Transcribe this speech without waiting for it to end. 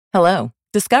Hello,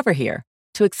 Discover here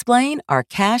to explain our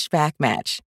cash back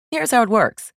match. Here's how it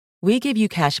works. We give you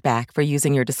cash back for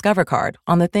using your Discover card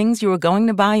on the things you were going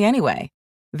to buy anyway.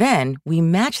 Then we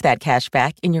match that cash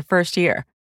back in your first year.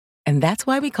 And that's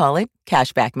why we call it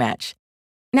Cashback Match.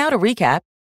 Now to recap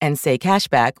and say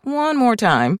cashback one more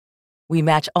time. We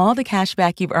match all the cash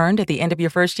back you've earned at the end of your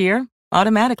first year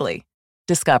automatically.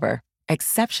 Discover.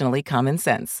 Exceptionally common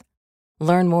sense.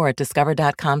 Learn more at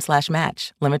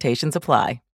discover.com/match. Limitations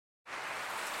apply.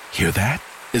 Hear that?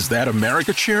 Is that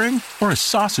America cheering or a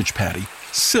sausage patty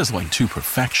sizzling to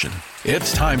perfection?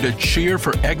 It's time to cheer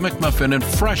for Egg McMuffin and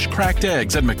fresh cracked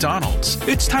eggs at McDonald's.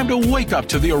 It's time to wake up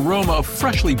to the aroma of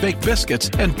freshly baked biscuits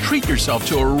and treat yourself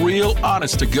to a real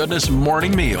honest-to-goodness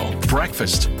morning meal.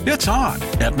 Breakfast, it's on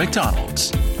at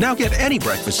McDonald's. Now get any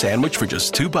breakfast sandwich for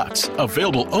just $2.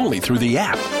 Available only through the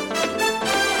app.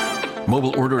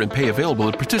 Mobile order and pay available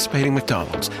at participating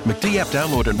McDonald's. McD app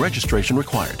download and registration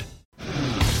required.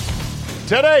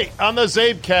 Today on the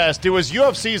CzabeCast, it was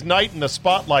UFC's night in the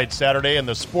spotlight Saturday, and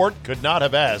the sport could not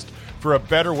have asked for a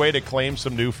better way to claim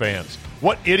some new fans.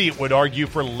 What idiot would argue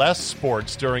for less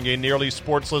sports during a nearly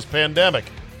sportsless pandemic?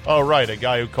 Oh, right, a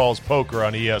guy who calls poker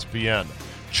on ESPN.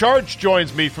 Charge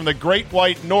joins me from the Great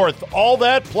White North. All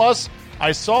that, plus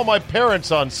I saw my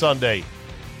parents on Sunday.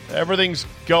 Everything's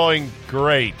going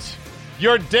great.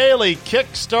 Your daily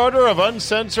Kickstarter of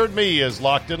Uncensored Me is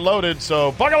locked and loaded,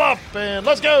 so buckle up and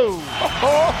let's go! Here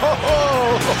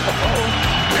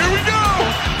we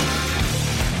go!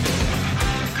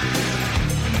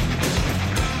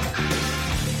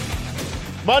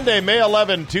 Monday, May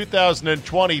 11,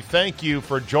 2020. Thank you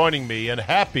for joining me, and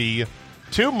happy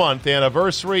 2-month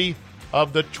anniversary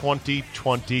of the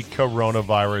 2020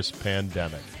 coronavirus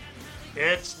pandemic.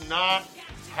 It's not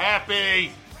happy!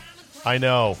 I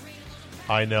know.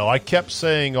 I kept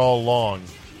saying all along,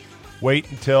 wait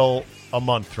until a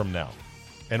month from now.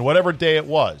 And whatever day it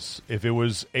was, if it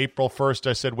was April 1st,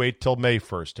 I said wait till May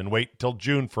 1st and wait till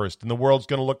June 1st, and the world's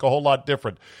going to look a whole lot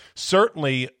different.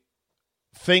 Certainly,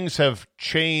 things have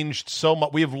changed so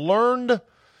much. We have learned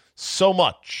so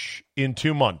much in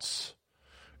 2 months,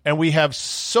 and we have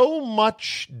so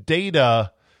much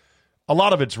data. A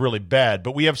lot of it's really bad,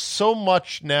 but we have so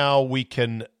much now we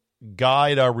can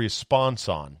guide our response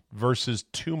on versus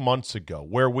 2 months ago,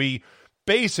 where we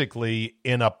basically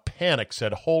in a panic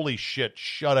said, holy shit,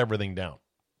 shut everything down.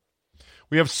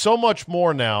 We have so much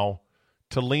more now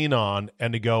to lean on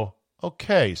and to go,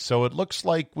 okay, so it looks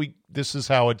like this is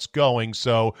how it's going,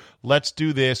 so let's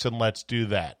do this and let's do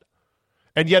that.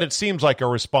 And yet it seems like our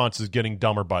response is getting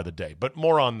dumber by the day, but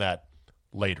more on that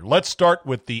later. Let's start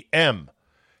with the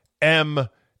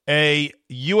A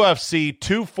UFC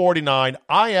 249.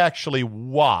 I actually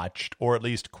watched, or at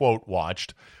least quote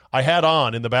watched, I had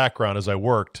on in the background as I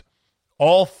worked,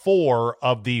 all 4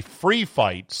 of the free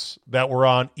fights that were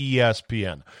on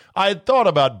ESPN. I had thought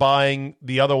about buying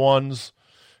the other ones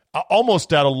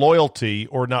almost out of loyalty,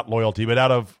 or not loyalty, but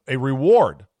out of a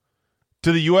reward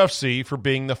to the UFC for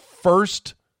being the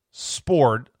first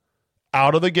sport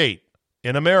out of the gate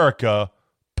in America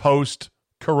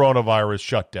post-coronavirus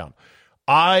shutdown.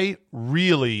 I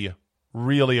really,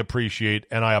 really appreciate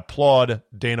and I applaud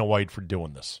Dana White for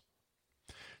doing this.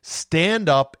 Stand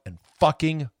up and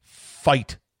fucking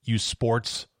fight, you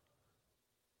sports.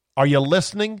 Are you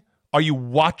listening? Are you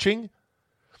watching?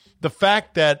 The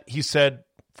fact that he said,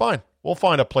 fine, we'll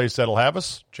find a place that'll have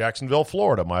us. Jacksonville,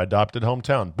 Florida, my adopted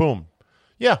hometown. Boom.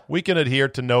 Yeah, we can adhere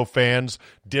to no fans,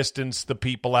 distance the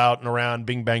people out and around,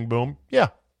 bing, bang, boom. Yeah,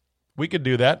 we could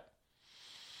do that.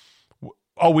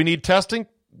 Oh, we need testing?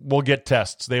 We'll get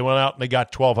tests. They went out and they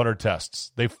got 1,200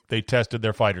 tests. They tested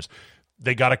their fighters.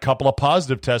 They got a couple of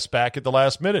positive tests back at the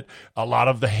last minute. A lot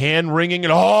of the hand-wringing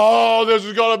and, oh, this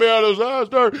is going to be a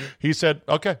disaster. He said,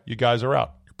 okay, you guys are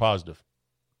out. You're positive.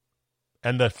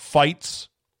 And the fights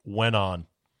went on.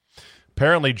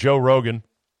 Apparently, Joe Rogan,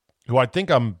 who I think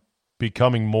I'm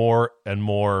becoming more and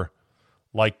more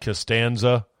like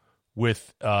Costanza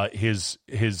with his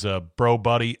bro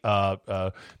buddy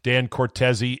Dan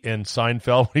Cortese in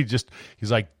Seinfeld. He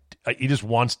just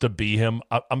wants to be him.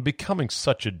 I'm becoming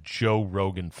such a Joe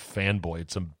Rogan fanboy.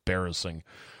 It's embarrassing.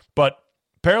 But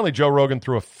apparently Joe Rogan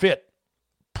threw a fit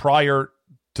prior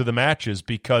to the matches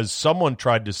because someone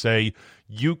tried to say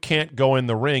you can't go in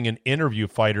the ring and interview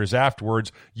fighters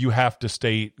afterwards. You have to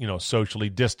stay, socially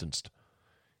distanced.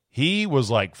 He was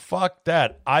like, fuck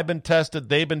that. I've been tested.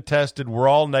 They've been tested. We're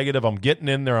all negative. I'm getting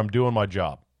in there. I'm doing my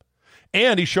job.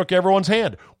 And he shook everyone's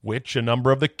hand, which a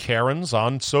number of the Karens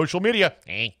on social media,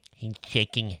 he's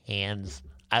shaking hands.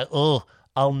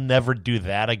 I'll never do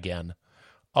that again.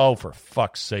 Oh, for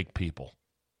fuck's sake, people.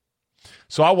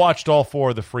 So I watched all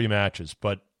 4 of the free matches,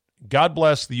 but God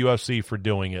bless the UFC for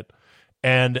doing it.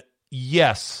 And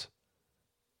yes,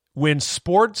 when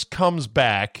sports comes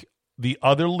back, the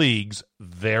other leagues,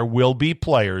 there will be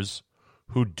players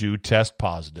who do test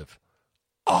positive.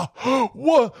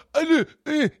 What?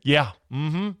 Yeah,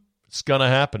 it's going to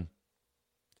happen.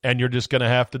 And you're just going to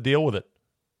have to deal with it.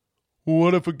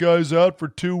 What if a guy's out for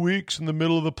 2 weeks in the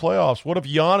middle of the playoffs? What if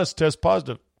Giannis tests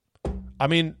positive? I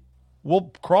mean,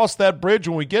 we'll cross that bridge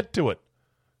when we get to it.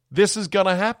 This is going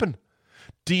to happen.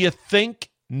 Do you think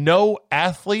no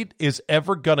athlete is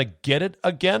ever going to get it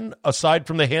again, aside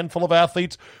from the handful of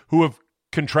athletes who have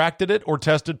contracted it or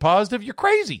tested positive? You're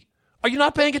crazy. Are you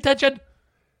not paying attention?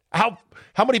 How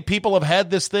many people have had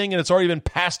this thing and it's already been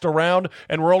passed around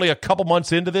and we're only a couple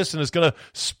months into this and it's going to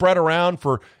spread around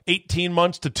for 18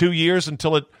 months to 2 years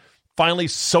until it finally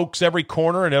soaks every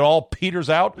corner and it all peters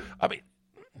out? I mean,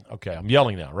 okay, I'm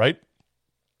yelling now, right?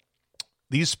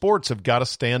 These sports have got to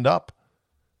stand up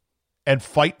and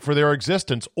fight for their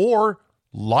existence or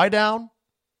lie down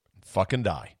and fucking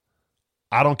die.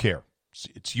 I don't care.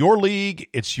 It's your league.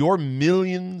 It's your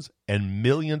millions and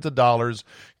millions of dollars.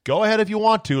 Go ahead if you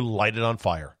want to. Light it on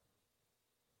fire.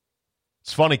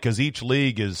 It's funny because each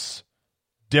league is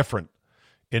different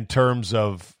in terms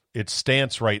of its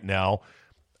stance right now.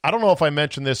 I don't know if I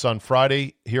mentioned this on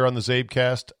Friday here on the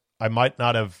CzabeCast. I might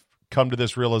not have come to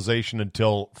this realization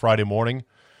until Friday morning.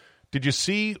 Did you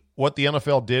see what the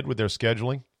NFL did with their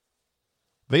scheduling?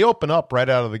 They open up right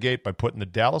out of the gate by putting the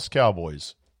Dallas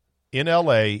Cowboys in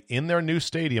L.A. in their new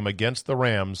stadium against the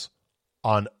Rams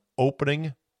on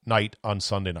opening night on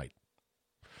Sunday night.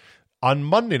 On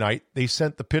Monday night, they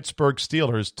sent the Pittsburgh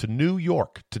Steelers to New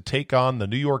York to take on the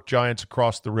New York Giants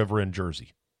across the river in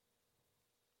Jersey.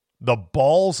 The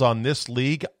balls on this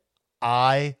league,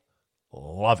 I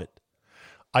love it.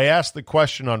 I asked the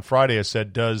question on Friday. I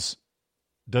said, does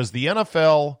the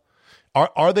NFL,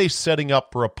 are they setting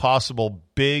up for a possible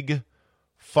big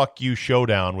fuck you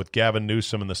showdown with Gavin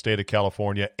Newsom in the state of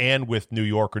California and with New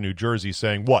York or New Jersey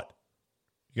saying, what?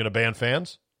 You going to ban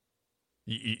fans?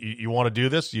 You want to do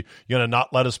this? You going to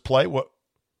not let us play? What?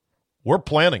 We're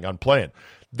planning on playing.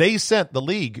 They sent the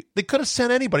league. They could have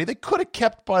sent anybody. They could have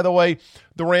kept, by the way,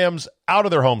 the Rams out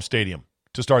of their home stadium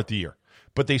to start the year.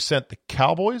 But they sent the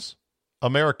Cowboys,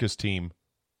 America's team,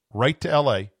 right to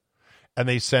L.A., and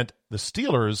they sent the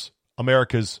Steelers,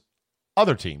 America's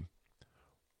other team,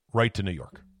 right to New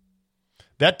York.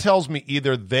 That tells me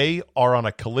either they are on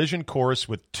a collision course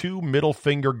with 2 middle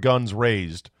finger guns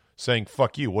raised, saying,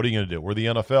 fuck you, what are you going to do? We're the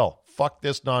NFL. Fuck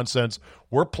this nonsense.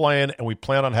 We're playing, and we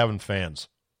plan on having fans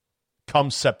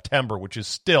come September, which is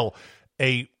still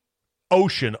a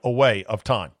ocean away of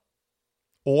time.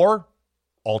 Or,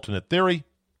 alternate theory,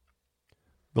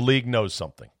 the league knows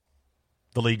something.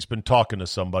 The league's been talking to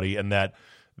somebody, and that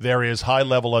there is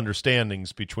high-level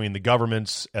understandings between the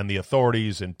governments and the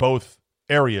authorities in both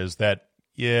areas that,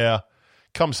 yeah,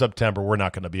 come September, we're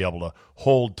not going to be able to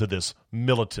hold to this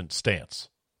militant stance.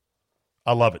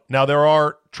 I love it. Now, there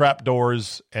are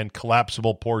trapdoors and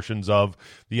collapsible portions of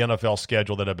the NFL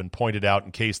schedule that have been pointed out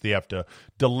in case they have to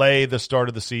delay the start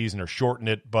of the season or shorten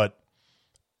it, but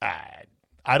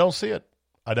I don't see it.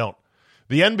 I don't.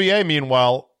 The NBA,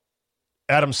 meanwhile,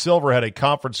 Adam Silver had a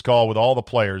conference call with all the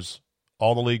players,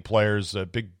 all the league players, a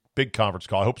big conference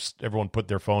call. I hope everyone put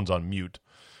their phones on mute,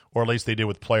 or at least they did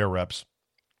with player reps.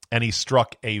 And he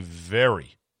struck a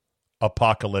very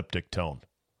apocalyptic tone.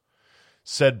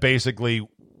 Said basically,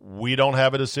 we don't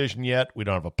have a decision yet. We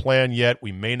don't have a plan yet.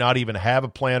 We may not even have a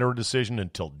plan or a decision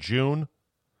until June.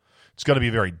 It's going to be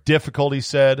very difficult, he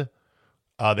said.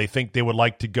 They think they would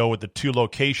like to go with the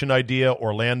 2-location idea,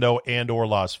 Orlando and or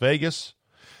Las Vegas.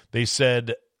 They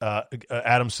said,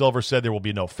 Adam Silver said there will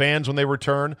be no fans when they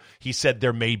return. He said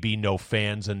there may be no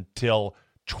fans until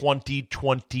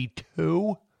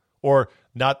 2022 or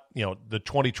not, the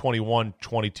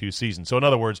 2021-22 season. So in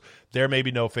other words, there may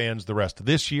be no fans the rest of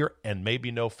this year and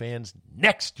maybe no fans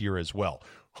next year as well.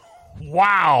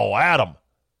 Wow, Adam.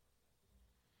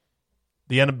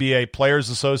 The NBA Players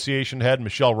Association head,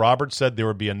 Michelle Roberts, said there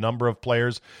would be a number of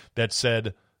players that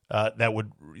said that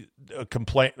would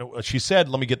complain. She said,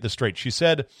 let me get this straight. She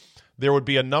said there would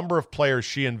be a number of players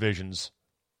she envisions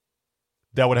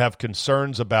that would have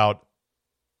concerns about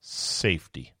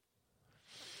safety.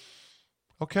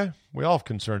 Okay, we all have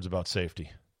concerns about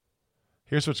safety.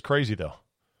 Here's what's crazy, though.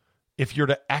 If you're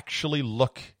to actually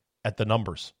look at the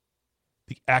numbers,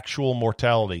 the actual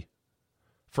mortality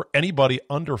for anybody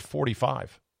under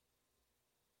 45,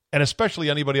 and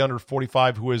especially anybody under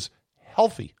 45 who is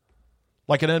healthy,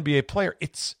 like an NBA player,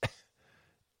 it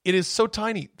is so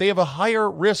tiny. They have a higher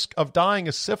risk of dying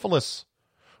of syphilis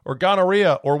or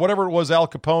gonorrhea or whatever it was Al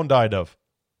Capone died of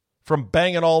from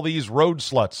banging all these road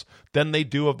sluts than they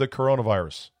do of the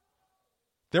coronavirus.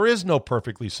 There is no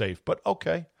perfectly safe, but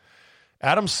okay.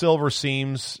 Adam Silver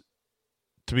seems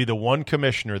to be the one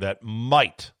commissioner that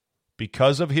might,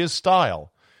 because of his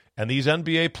style, and these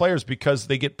NBA players, because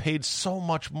they get paid so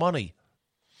much money,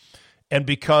 and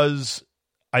because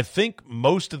I think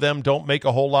most of them don't make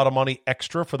a whole lot of money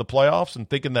extra for the playoffs, and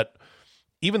thinking that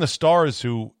even the stars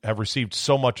who have received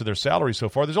so much of their salary so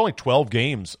far, there's only 12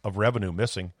 games of revenue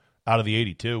missing out of the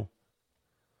 82.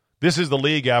 This is the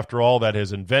league, after all, that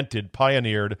has invented,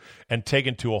 pioneered, and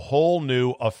taken to a whole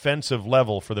new offensive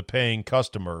level for the paying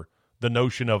customer, the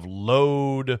notion of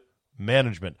load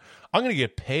management. I'm going to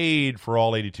get paid for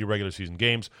all 82 regular season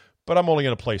games, but I'm only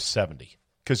going to play 70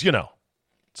 because,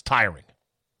 it's tiring.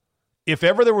 If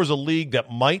ever there was a league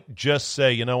that might just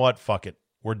say, you know what, fuck it,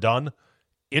 we're done,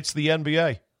 it's the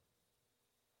NBA.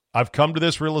 I've come to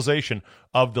this realization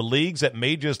of the leagues that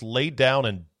may just lay down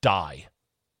and die.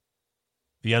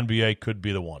 The NBA could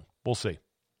be the one. We'll see.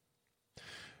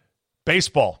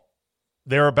 Baseball.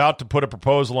 They're about to put a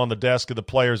proposal on the desk of the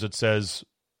players that says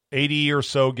 80 or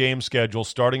so game schedule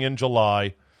starting in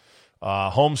July,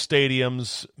 home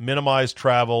stadiums, minimized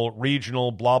travel,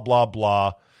 regional, blah, blah,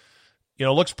 blah.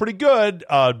 Looks pretty good.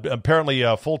 Apparently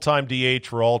a full-time DH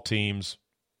for all teams.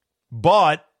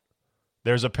 But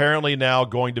there's apparently now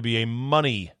going to be a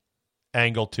money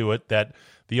angle to it that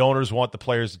the owners want the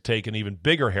players to take an even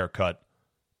bigger haircut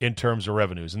in terms of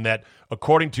revenues, and that,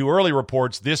 according to early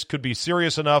reports, this could be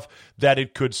serious enough that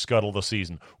it could scuttle the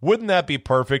season. Wouldn't that be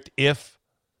perfect if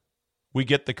we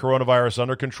get the coronavirus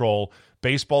under control?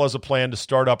 Baseball has a plan to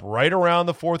start up right around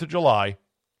the 4th of July,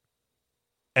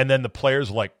 and then the players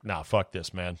are like, nah, fuck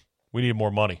this, man. We need more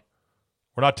money.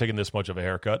 We're not taking this much of a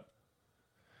haircut.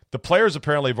 The players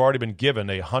apparently have already been given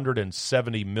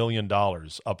 $170 million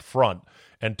up front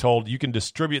and told you can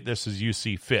distribute this as you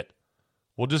see fit.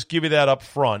 We'll just give you that up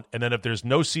front, and then if there's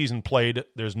no season played,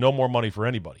 there's no more money for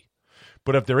anybody.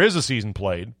 But if there is a season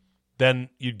played, then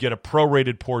you'd get a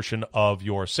prorated portion of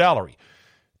your salary.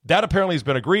 That apparently has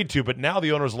been agreed to, but now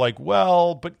the owner's like,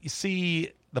 well, but you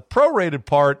see, the prorated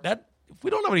part, that if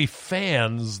we don't have any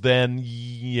fans, then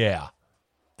yeah,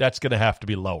 that's going to have to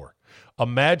be lower.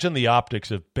 Imagine the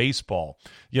optics of baseball.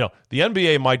 The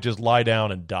NBA might just lie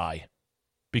down and die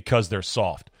because they're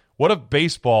soft. What if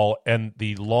baseball and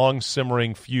the long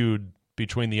simmering feud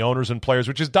between the owners and players,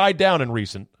 which has died down in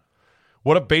recent,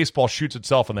 what if baseball shoots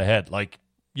itself in the head? Like,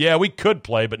 yeah, we could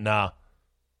play, but nah,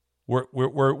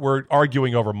 we're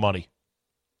arguing over money.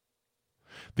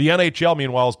 The NHL,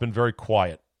 meanwhile, has been very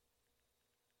quiet.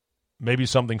 Maybe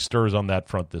something stirs on that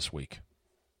front this week.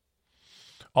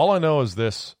 All I know is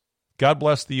this: God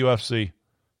bless the UFC.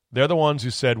 They're the ones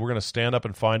who said we're going to stand up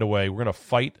and find a way. We're going to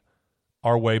fight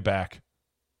our way back.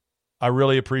 I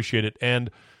really appreciate it. And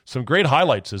some great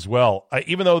highlights as well.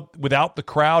 Even though without the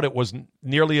crowd, it wasn't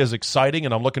nearly as exciting,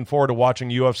 and I'm looking forward to watching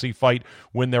UFC fight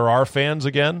when there are fans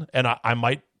again, and I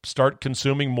might start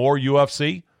consuming more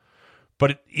UFC.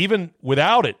 But even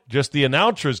without it, just the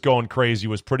announcers going crazy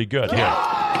was pretty good. Here.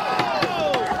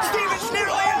 Steven's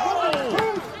nearly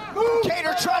out.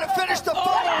 Cater trying to finish the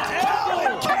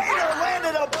fight. Cater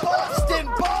landed a Boston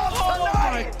bomb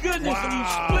tonight. Oh, my goodness. Wow. And you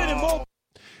split him open.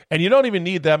 And you don't even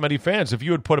need that many fans. If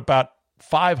you had put about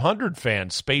 500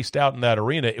 fans spaced out in that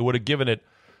arena, it would have given it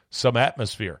some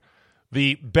atmosphere.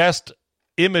 The best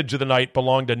image of the night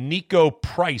belonged to Nico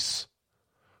Price,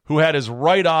 who had his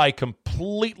right eye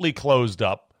completely closed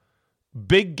up,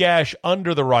 big gash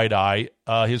under the right eye.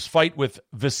 His fight with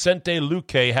Vicente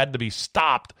Luque had to be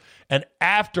stopped. And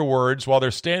afterwards, while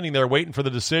they're standing there waiting for the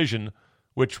decision,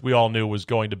 which we all knew was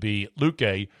going to be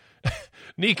Luque,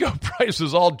 Nico Price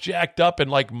was all jacked up and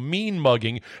like mean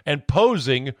mugging and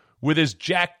posing with his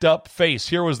jacked up face.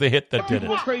 Here was the hit that did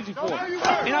it. Crazy for That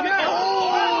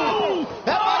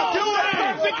might do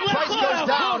it. Price goes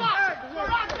down.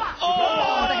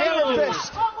 The hammer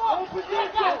fist.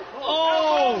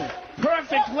 Oh,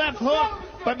 perfect left hook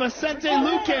by Vicente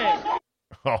Luque.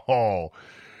 Oh,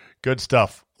 good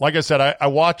stuff. Like I said, I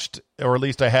watched, or at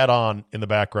least I had on in the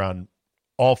background,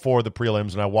 all four of the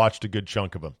prelims, and I watched a good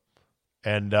chunk of them.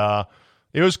 And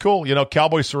it was cool.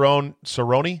 Cowboy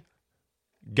Cerrone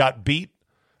got beat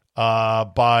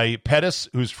by Pettis,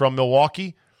 who's from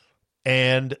Milwaukee,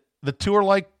 and the two are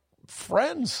like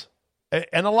friends.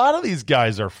 And a lot of these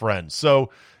guys are friends. So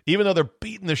even though they're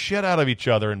beating the shit out of each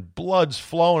other and blood's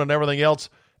flowing and everything else,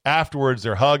 afterwards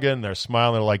they're hugging, they're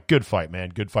smiling, they're like, good fight, man,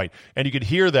 good fight. And you could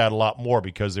hear that a lot more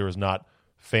because there was not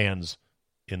fans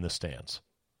in the stands.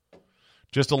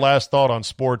 Just a last thought on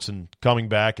sports and coming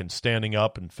back and standing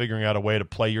up and figuring out a way to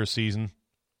play your season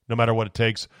no matter what it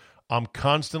takes. I'm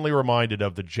constantly reminded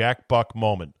of the Jack Buck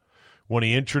moment when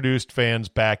he introduced fans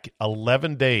back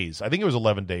 11 days. I think it was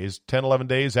 11 days, 10, 11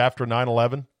 days after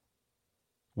 9/11,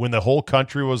 when the whole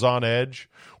country was on edge.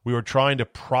 We were trying to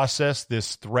process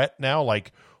this threat now.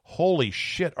 Like, holy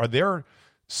shit, are there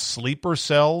sleeper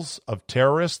cells of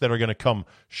terrorists that are going to come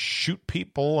shoot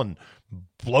people and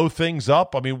blow things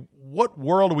up? I mean, what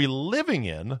world are we living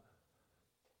in?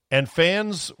 And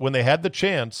fans, when they had the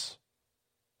chance,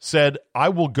 said, I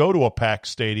will go to a packed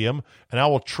stadium and I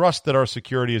will trust that our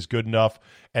security is good enough.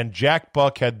 And Jack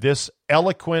Buck had this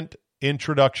eloquent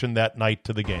introduction that night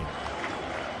to the game.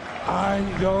 I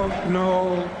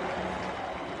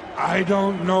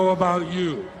don't know about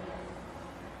you,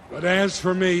 but as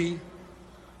for me,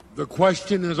 the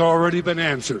question has already been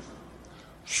answered.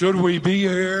 Should we be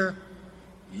here?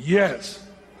 Yes.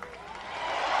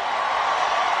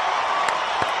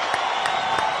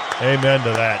 Amen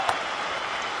to that.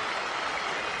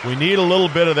 We need a little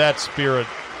bit of that spirit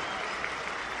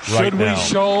right Should now. we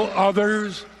show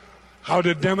others how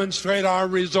to demonstrate our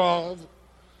resolve?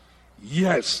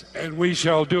 Yes, and we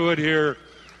shall do it here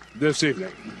this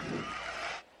evening.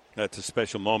 That's a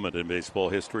special moment in baseball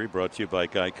history, brought to you by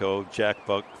Geico. Jack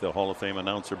Buck, the Hall of Fame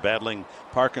announcer, battling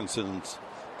Parkinson's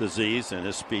disease, and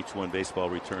his speech when baseball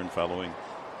returned following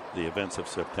the events of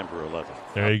September 11th.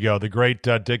 There you go. The great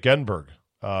Dick Enberg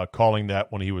calling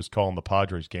that when he was calling the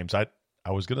Padres games. I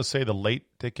was going to say the late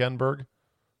Dick Enberg.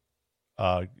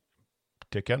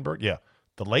 Dick Enberg? Yeah.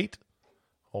 The late?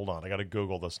 Hold on. I got to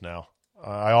Google this now.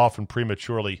 I often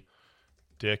prematurely.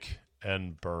 Dick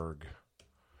Enberg.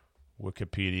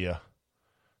 Wikipedia.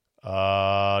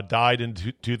 Died in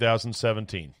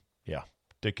 2017. Yeah.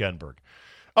 Dick Enberg.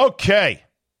 Okay.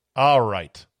 All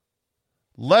right.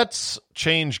 Let's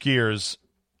change gears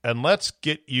and let's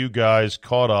get you guys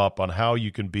caught up on how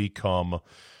you can become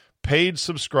paid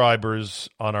subscribers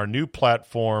on our new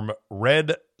platform,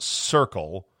 Red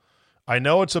Circle. I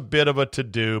know it's a bit of a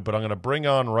to-do, but I'm going to bring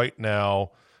on right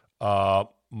now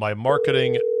my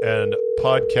marketing and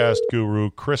podcast guru,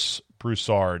 Chris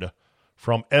Broussard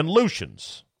from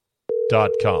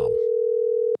Enlutions.com.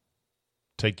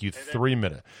 Take you 3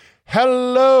 minutes.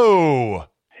 Hello.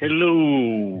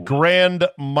 Hello. Grand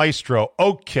Maestro.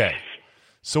 Okay.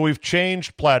 So we've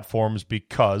changed platforms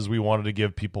because we wanted to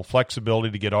give people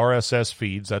flexibility to get RSS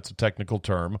feeds, that's a technical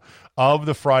term, of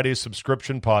the Friday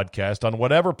subscription podcast on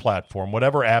whatever platform,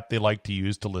 whatever app they like to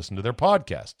use to listen to their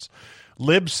podcasts.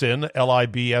 Libsyn,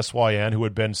 Libsyn, who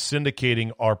had been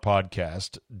syndicating our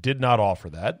podcast, did not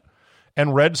offer that.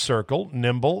 And Red Circle,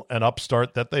 nimble and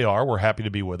upstart that they are, we're happy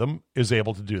to be with them, is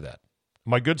able to do that.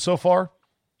 Am I good so far?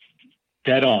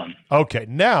 Dead on. Okay,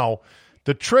 now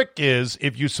the trick is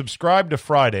if you subscribe to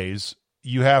Fridays,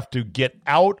 you have to get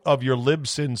out of your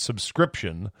Libsyn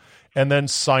subscription and then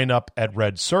sign up at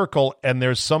Red Circle. And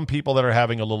there's some people that are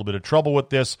having a little bit of trouble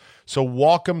with this. So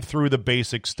walk them through the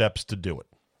basic steps to do it.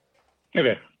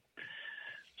 Okay.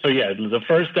 So, yeah, the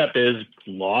first step is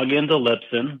log into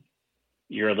Libsyn,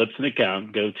 your Libsyn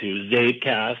account. Go to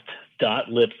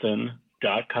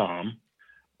zabecast.libsyn.com,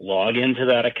 log into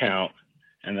that account,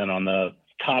 and then on the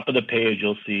top of the page,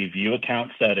 you'll see View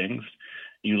Account Settings.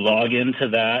 You log into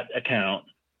that account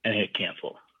and hit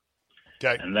Cancel.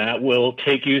 Okay. And that will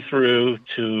take you through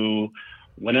to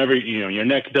whenever, your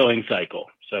next billing cycle.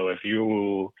 So if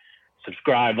you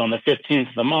subscribe on the 15th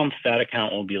of the month, that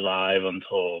account will be live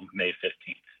until May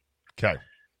 15th. Okay.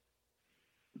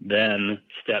 Then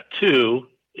step 2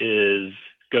 is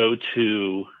go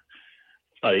to,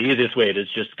 the easiest way is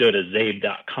just go to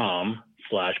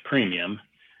zabe.com/premium.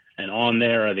 And on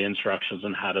there are the instructions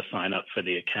on how to sign up for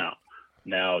the account.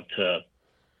 Now, a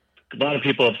lot of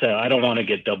people have said, I don't want to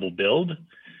get double billed.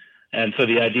 And so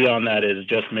the idea on that is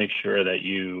just make sure that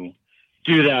you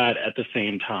do that at the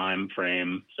same time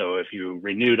frame. So if you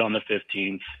renewed on the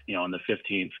 15th, on the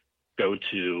 15th, go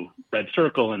to Red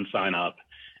Circle and sign up,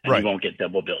 and you won't get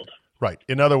double billed. Right.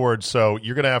 In other words, so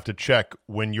you're going to have to check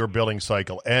when your billing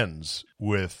cycle ends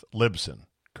with Libsyn,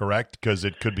 correct? Because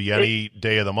it could be any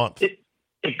day of the month.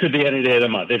 It could be any day of the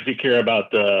month if you care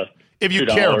about the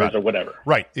 $2 or whatever.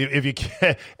 Right. If you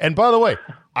can. And by the way,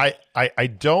 I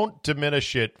don't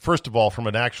diminish it. First of all, from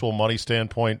an actual money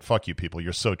standpoint, fuck you people.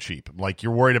 You're so cheap. Like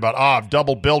you're worried about, I've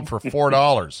double billed for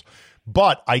 $4.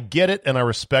 But I get it and I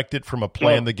respect it from a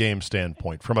playing the game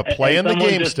standpoint. From a playing the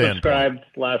game standpoint.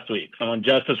 Someone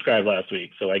just subscribed last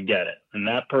week, so I get it. And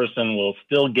that person will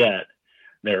still get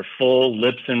their full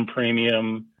Libsyn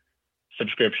Premium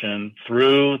subscription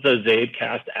through the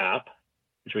CzabeCast app,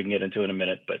 which we can get into in a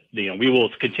minute. But we will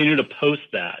continue to post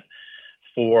that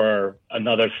for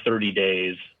another 30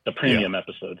 days, the premium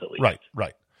episodes at least.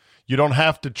 Right. You don't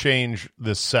have to change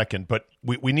this second, but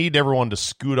we need everyone to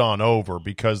scoot on over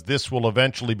because this will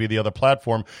eventually be the other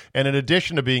platform. And in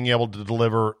addition to being able to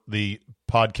deliver the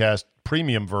podcast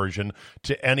premium version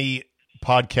to any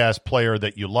podcast player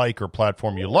that you like or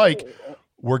platform you like,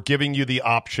 we're giving you the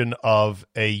option of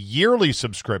a yearly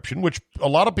subscription, which a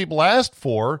lot of people asked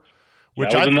for.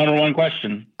 Which that was the number one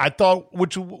question. I thought,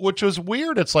 which was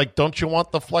weird. It's like, don't you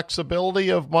want the flexibility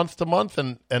of month to month?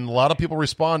 And a lot of people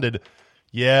responded,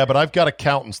 yeah, but I've got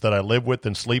accountants that I live with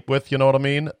and sleep with, you know what I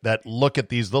mean, that look at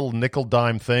these little nickel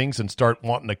dime things and start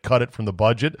wanting to cut it from the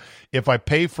budget. If I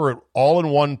pay for it all in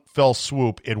one fell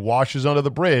swoop, it washes under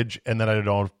the bridge, and then I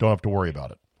don't have to worry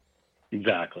about it.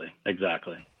 Exactly.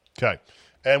 Okay.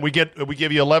 And we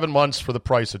give you 11 months for the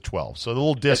price of 12. So the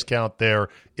little discount there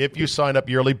if you sign up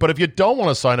yearly. But if you don't want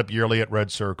to sign up yearly at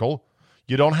Red Circle,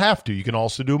 you don't have to. You can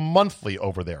also do monthly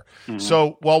over there. Mm-hmm.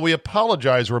 So while we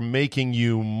apologize, we're making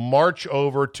you march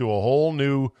over to a whole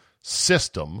new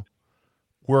system.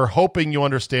 We're hoping you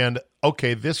understand,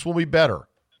 okay, this will be better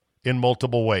in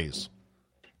multiple ways.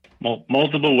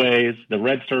 Multiple ways. The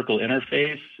Red Circle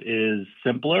interface is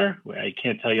simpler. I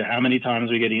can't tell you how many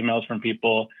times we get emails from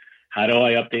people. How do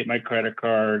I update my credit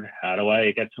card? How do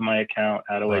I get to my account?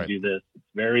 How do I do this? It's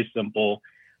very simple,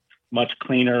 much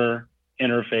cleaner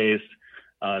interface.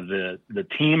 The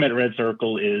team at Red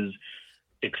Circle is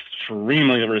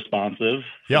extremely responsive.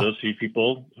 For those few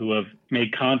people who have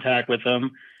made contact with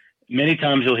them, many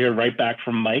times you'll hear right back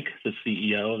from Mike, the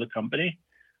CEO of the company.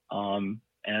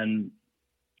 And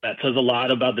that says a lot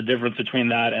about the difference between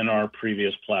that and our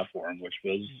previous platform, which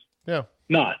was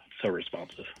not so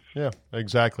responsive. Yeah,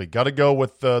 exactly. Got to go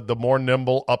with the more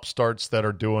nimble upstarts that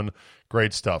are doing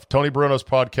great stuff. Tony Bruno's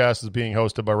podcast is being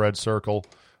hosted by Red Circle.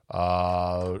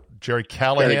 Jerry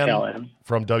Callahan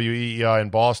from WEEI in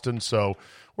Boston. So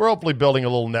we're hopefully building a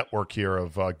little network here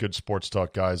of good sports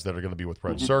talk guys that are going to be with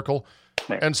Red Circle.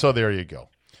 Right. And so there you go.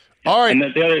 All right. And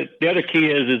the other key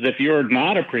is if you're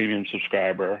not a premium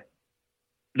subscriber,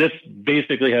 this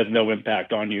basically has no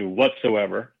impact on you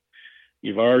whatsoever.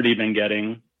 You've already been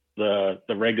getting the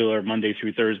regular Monday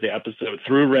through Thursday episode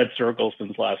through Red Circle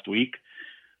since last week.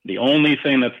 The only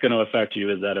thing that's going to affect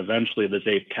you is that eventually the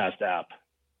CzabeCast app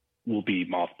will be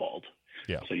mothballed.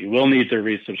 Yeah. So you will need to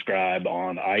resubscribe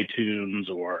on iTunes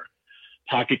or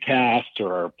Pocket Cast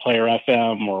or Player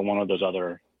FM or one of those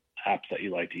other apps that you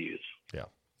like to use. Yeah.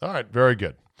 All right. Very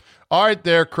good. All right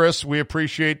there, Chris. We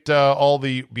appreciate all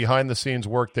the behind-the-scenes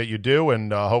work that you do,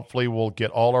 and hopefully we'll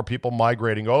get all our people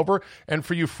migrating over. And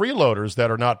for you freeloaders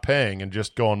that are not paying and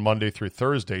just going Monday through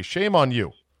Thursday, shame on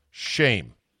you.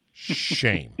 Shame.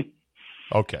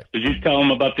 Okay. Did you tell them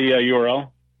about the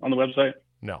URL on the website?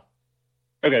 No.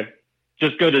 Okay.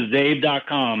 Just go to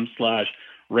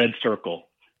zabe.com/Red Circle,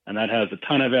 and that has a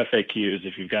ton of FAQs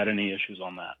if you've got any issues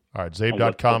on that. All right,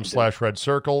 zabe.com/Red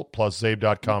Circle plus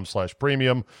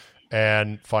zabe.com/premium,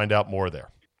 and find out more there.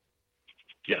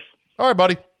 Yes. All right,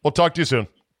 buddy. We'll talk to you soon.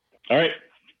 All right.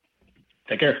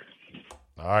 Take care.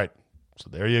 All right. So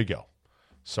there you go.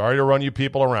 Sorry to run you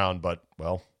people around, but,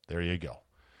 well, there you go.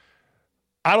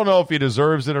 I don't know if he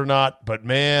deserves it or not, but,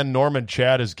 man, Norman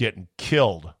Chad is getting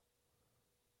killed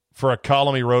for a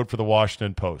column he wrote for the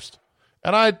Washington Post.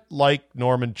 And I like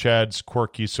Norman Chad's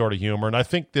quirky sort of humor, and I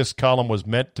think this column was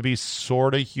meant to be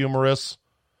sort of humorous,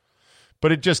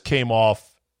 but it just came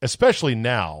off, especially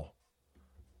now,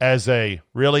 as a,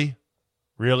 really,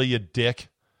 you dick?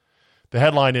 The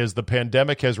headline is, the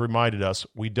pandemic has reminded us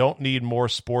we don't need more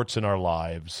sports in our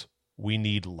lives. We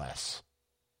need less.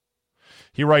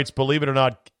 He writes, believe it or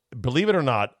not,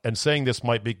 and saying this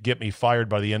might get me fired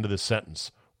by the end of this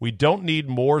sentence, we don't need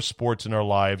more sports in our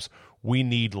lives. We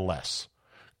need less.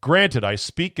 Granted, I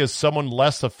speak as someone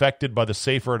less affected by the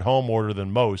safer-at-home order than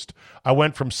most. I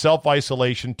went from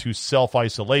self-isolation to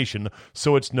self-isolation,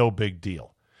 so it's no big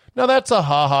deal. Now, that's a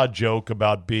ha-ha joke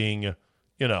about being,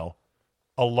 a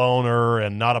loner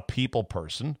and not a people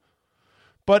person.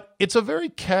 But it's a very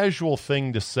casual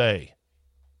thing to say,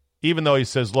 even though he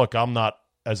says, look, I'm not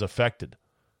as affected.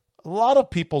 A lot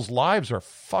of people's lives are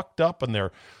fucked up and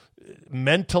they're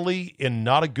mentally in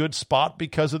not a good spot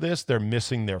because of this. They're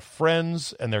missing their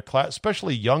friends and their class,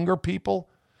 especially younger people.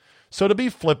 So to be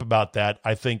flip about that,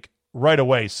 I think right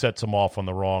away sets them off on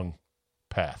the wrong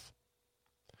path.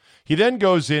 He then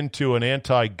goes into an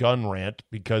anti-gun rant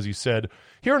because he said,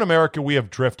 here in America, we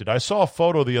have drifted. I saw a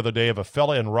photo the other day of a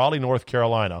fella in Raleigh, North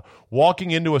Carolina,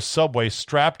 walking into a subway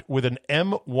strapped with an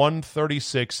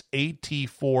M136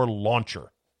 AT-4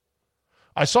 launcher.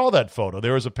 I saw that photo.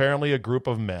 There was apparently a group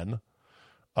of men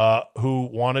who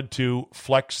wanted to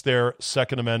flex their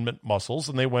Second Amendment muscles,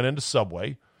 and they went into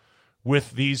Subway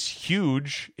with these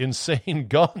huge, insane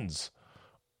guns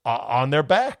on their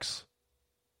backs.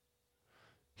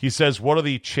 He says, what are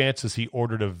the chances he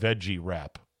ordered a veggie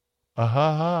wrap?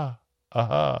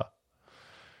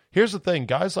 Here's the thing.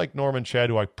 Guys like Norman Chad,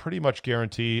 who I pretty much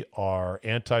guarantee are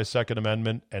anti-Second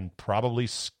Amendment and probably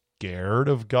scared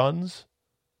of guns,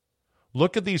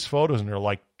 look at these photos and they're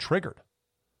like triggered.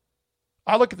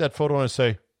 I look at that photo and I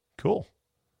say, cool.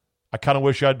 I kind of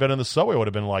wish I'd been in the subway. I would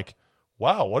have been like,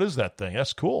 wow, what is that thing?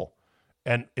 That's cool.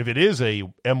 And if it is a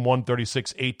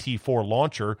M136 AT4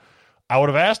 launcher, I would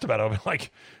have asked about it. I would be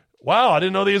like, wow, I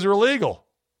didn't know these are illegal.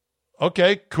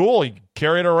 Okay, cool. You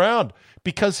carry it around.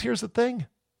 Because here's the thing.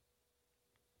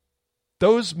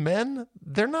 Those men,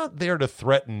 they're not there to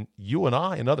threaten you and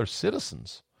I and other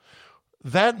citizens.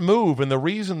 That move and the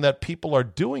reason that people are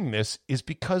doing this is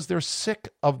because they're sick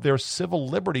of their civil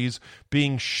liberties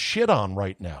being shit on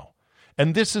right now.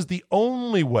 And this is the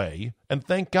only way, and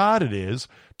thank God it is,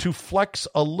 to flex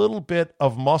a little bit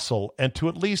of muscle and to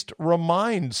at least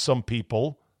remind some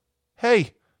people,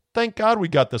 hey, thank God we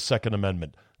got the Second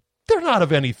Amendment. They're not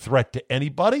of any threat to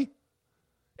anybody.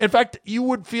 In fact, you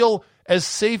would feel as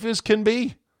safe as can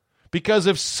be. Because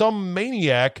if some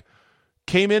maniac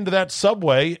came into that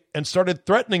subway and started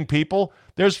threatening people,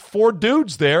 there's 4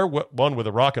 dudes there, one with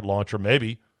a rocket launcher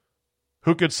maybe,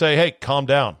 who could say, hey, calm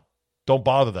down. Don't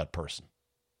bother that person.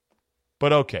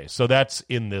 But okay, so that's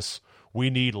in this. We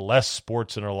need less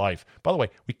sports in our life. By the way,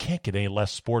 we can't get any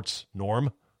less sports,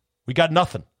 Norm. We got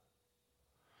nothing.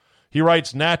 He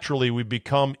writes, naturally, we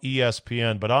become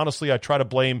ESPN, but honestly, I try to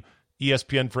blame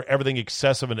ESPN for everything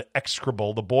excessive and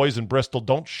execrable. The boys in Bristol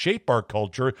don't shape our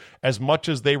culture as much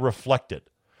as they reflect it.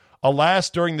 Alas,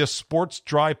 during this sports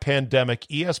dry pandemic,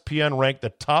 ESPN ranked the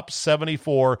top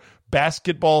 74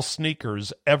 basketball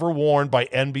sneakers ever worn by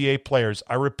NBA players.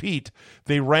 I repeat,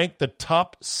 they ranked the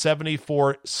top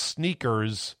 74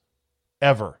 sneakers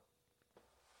ever.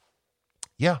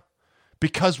 Yeah,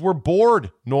 because we're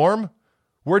bored, Norm.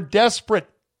 We're desperate,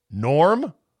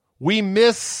 Norm. We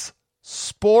miss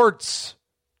sports,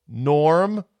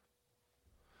 Norm.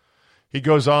 He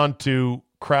goes on to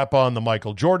crap on the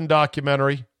Michael Jordan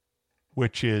documentary,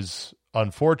 which is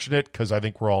unfortunate because I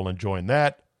think we're all enjoying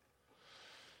that.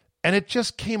 And it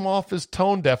just came off as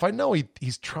tone deaf. I know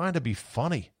he's trying to be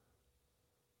funny.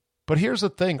 But here's the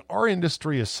thing. Our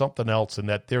industry is something else in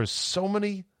that there's so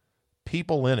many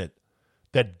people in it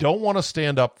that don't want to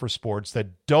stand up for sports,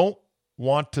 that don't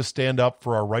want to stand up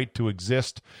for our right to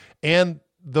exist and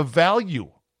the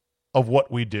value of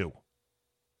what we do.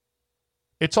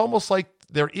 It's almost like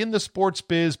they're in the sports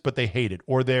biz, but they hate it,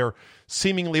 or they're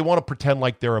seemingly want to pretend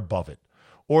like they're above it.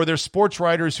 Or they're sports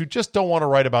writers who just don't want to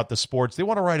write about the sports. They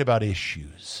want to write about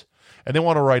issues. And they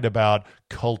want to write about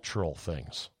cultural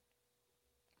things.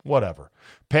 Whatever.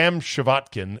 Pam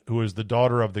Shvatkin, who is the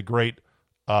daughter of the great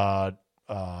Shvatkin.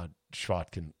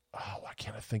 Oh, why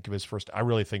can't I think of his first? I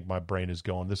really think my brain is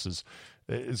going.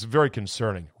 It's very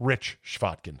concerning. Rich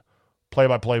Shvatkin.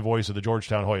 Play-by-play voice of the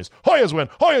Georgetown Hoyas. Hoyas win!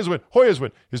 Hoyas win! Hoyas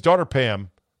win! His daughter Pam,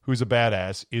 who's a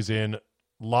badass, is in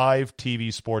live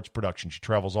TV sports production. She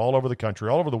travels all over the country,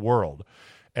 all over the world,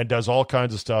 and does all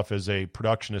kinds of stuff as a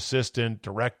production assistant,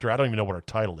 director. I don't even know what her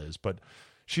title is, but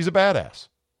she's a badass.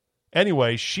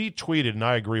 Anyway, she tweeted, and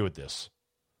I agree with this.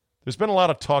 There's been a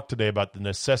lot of talk today about the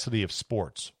necessity of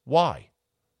sports. Why?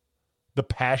 The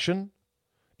passion.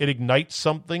 It ignites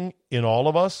something in all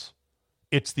of us.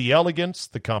 It's the elegance,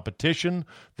 the competition,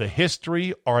 the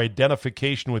history, our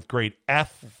identification with great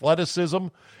athleticism,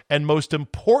 and most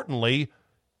importantly,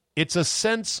 it's a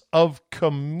sense of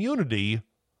community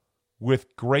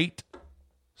with great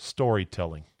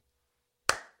storytelling.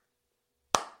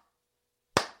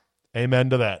 Amen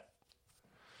to that.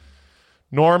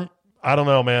 Norm, I don't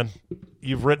know, man.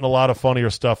 You've written a lot of funnier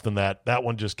stuff than that. That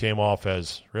one just came off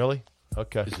as, really?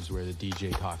 Okay. This is where the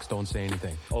DJ talks. Don't say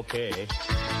anything. Okay.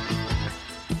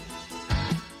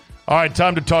 All right,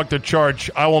 time to talk to Charge.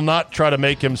 I will not try to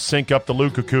make him sync up the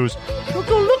Lukakus.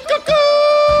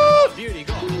 Beauty,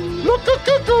 go.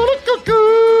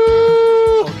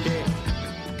 Okay.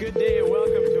 Good day and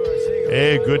welcome to our sing.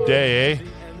 Hey, good day, eh?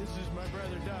 And this is my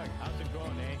brother Doug. How's it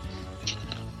going, eh?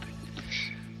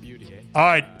 Beauty, eh? All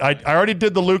right, I already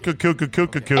did the Lukakus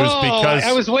because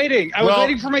I was waiting. I was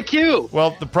waiting for my cue.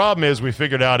 Well, the problem is we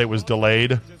figured out it was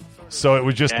delayed, so it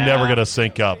was just never going to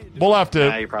sync up. We'll have to.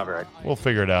 Yeah, you're probably right. We'll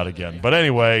figure it out again. But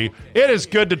anyway, it is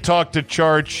good to talk to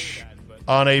Church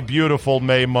on a beautiful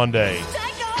May Monday.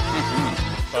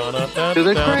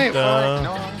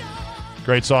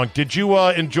 Great song. Did you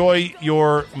enjoy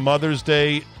your Mother's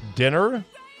Day dinner?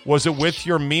 Was it with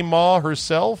your Meemaw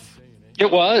herself? It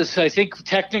was. I think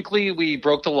technically we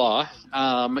broke the law.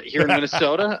 here in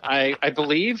Minnesota, I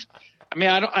believe. I mean,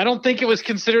 I don't think it was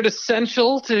considered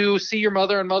essential to see your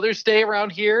mother on Mother's Day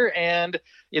around here. And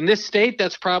in this state,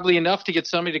 that's probably enough to get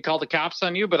somebody to call the cops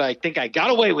on you. But I think I got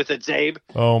away with it, Zabe.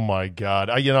 Oh my God!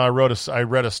 I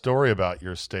read a story about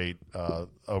your state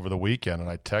over the weekend, and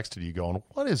I texted you going,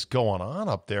 "What is going on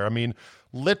up there?" I mean,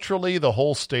 literally, the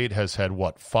whole state has had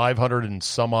 500 and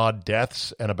some odd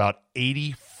deaths, and about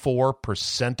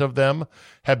 84% of them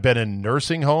have been in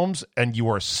nursing homes, and you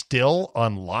are still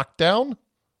on lockdown.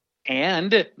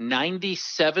 And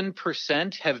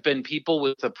 97% have been people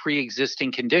with a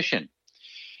pre-existing condition.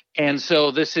 And so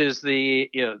this is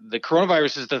the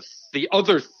coronavirus is the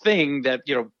other thing that,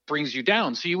 brings you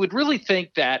down. So you would really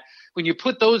think that when you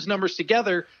put those numbers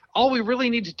together, all we really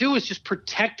need to do is just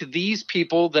protect these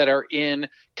people that are in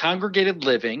congregated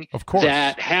living, of course,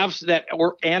 that have that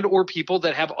or people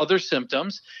that have other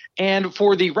symptoms. And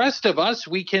for the rest of us,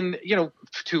 we can,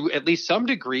 to at least some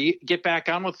degree, get back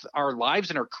on with our lives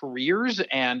and our careers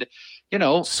and,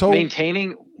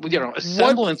 maintaining, a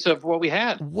semblance of what we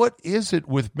had. What is it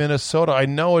with Minnesota? I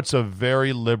know it's a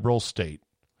very liberal state.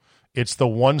 It's the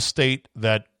one state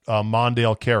that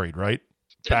Mondale carried, right?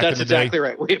 That's exactly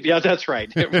right. Yeah, that's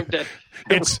right.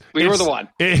 We were the one.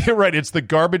 Right. It's the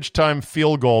garbage time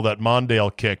field goal that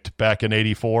Mondale kicked back in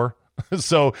 '84.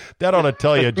 So that ought to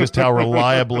tell you just how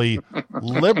reliably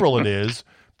liberal it is.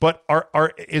 But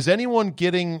is anyone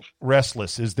getting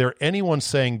restless? Is there anyone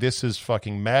saying this is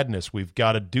fucking madness? We've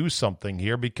got to do something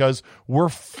here because we're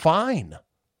fine.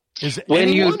 Is when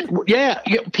anyone?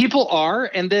 People are,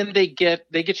 and then they get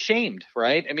shamed,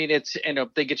 right? I mean, it's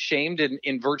they get shamed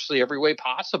in virtually every way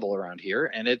possible around here,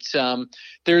 and it's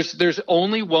there's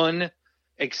only one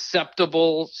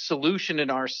acceptable solution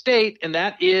in our state, and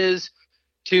that is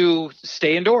to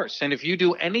stay indoors. And if you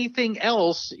do anything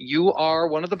else, you are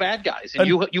one of the bad guys, and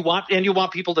you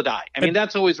want people to die. I mean,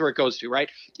 that's always where it goes to,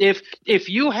 right? If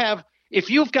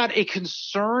you've got a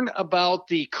concern about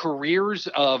the careers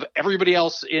of everybody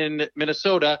else in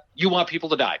Minnesota, you want people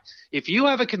to die. If you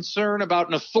have a concern about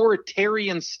an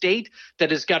authoritarian state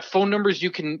that has got phone numbers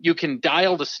you can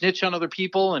dial to snitch on other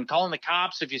people and call in the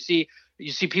cops, if you see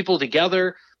people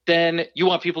together, then you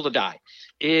want people to die.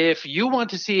 If you want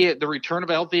to see the return of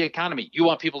a healthy economy, you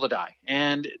want people to die.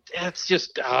 And that's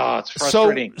just it's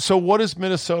frustrating. So what is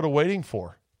Minnesota waiting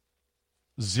for?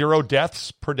 0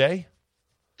 deaths per day?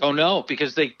 Oh no,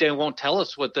 because they won't tell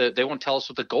us what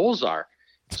the goals are.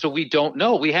 So we don't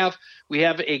know. We have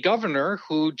a governor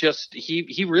who just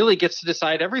he really gets to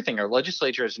decide everything. Our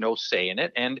legislature has no say in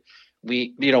it, and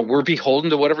we're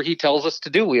beholden to whatever he tells us to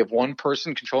do. We have one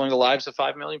person controlling the lives of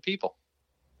 5 million people.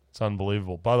 It's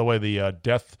unbelievable. By the way, the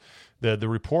the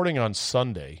reporting on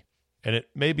Sunday, and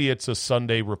maybe it's a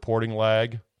Sunday reporting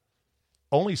lag,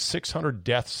 only 600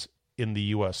 deaths in the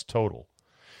U.S. total.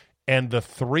 And the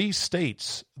 3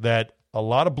 states that a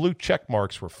lot of blue check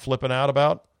marks were flipping out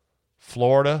about,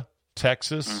 Florida,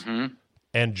 Texas,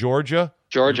 and Georgia.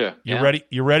 You ready?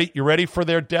 You ready for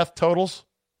their death totals?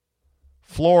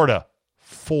 Florida,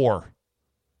 4.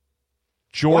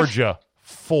 Georgia,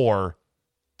 4.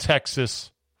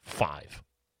 Texas, 5.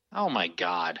 Oh my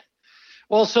God.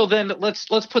 Well, so then let's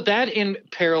put that in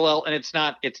parallel, and it's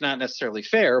not necessarily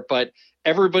fair, but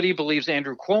everybody believes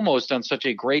Andrew Cuomo has done such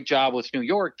a great job with New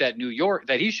York that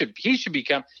he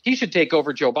should take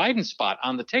over Joe Biden's spot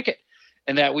on the ticket,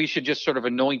 and that we should just sort of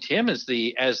anoint him as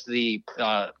the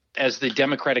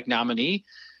Democratic nominee.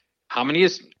 How many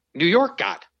has New York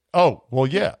got? Oh, well,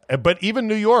 yeah. But even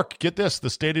New York, get this, the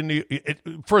state of New York,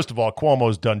 first of all,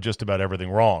 Cuomo's done just about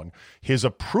everything wrong. His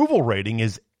approval rating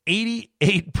is 88%.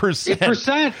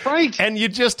 8%, right. And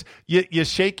you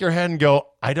shake your head and go,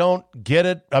 I don't get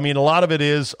it. I mean, a lot of it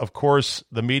is, of course,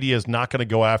 the media is not going to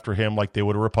go after him like they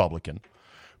would a Republican.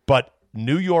 But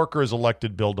New Yorkers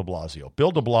elected Bill de Blasio.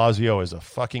 Bill de Blasio is a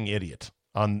fucking idiot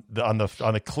on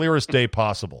the clearest day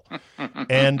possible.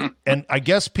 And I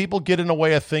guess people get in a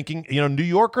way of thinking, New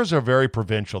Yorkers are very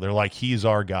provincial. They're like, he's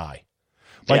our guy.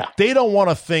 They don't want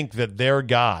to think that their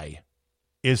guy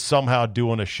is somehow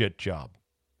doing a shit job.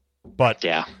 But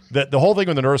the whole thing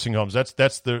with the nursing homes, that's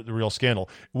the real scandal.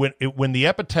 When the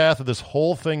epitaph of this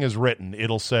whole thing is written,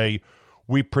 it'll say,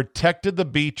 we protected the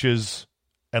beaches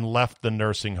and left the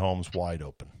nursing homes wide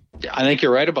open. I think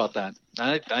you're right about that.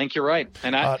 I think you're right.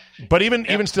 And but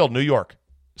even still, New York,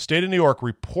 state of New York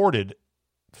reported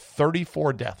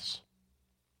 34 deaths.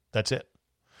 That's it.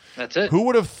 Who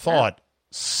would have thought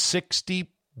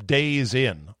 60 days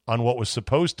in on what was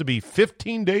supposed to be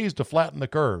 15 days to flatten the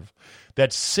curve,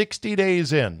 that 60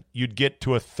 days in, you'd get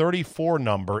to a 34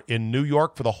 number in New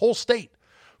York for the whole state.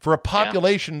 For a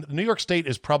population, New York State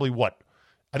is probably what?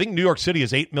 I think New York City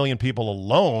is 8 million people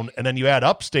alone, and then you add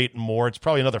upstate and more, it's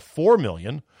probably another 4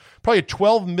 million. Probably a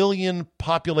 12 million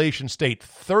population state,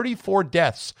 34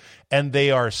 deaths, and they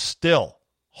are still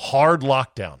hard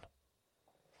lockdown.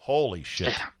 Holy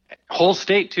shit. Whole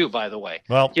state too, by the way.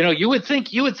 Well, you would think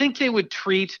they would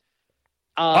treat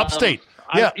upstate.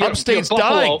 Upstate's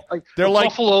dying. They're like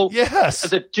Buffalo. Yes,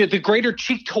 the greater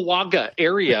Cheektowaga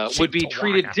area would be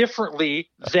treated differently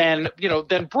than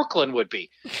Brooklyn would be.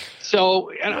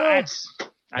 So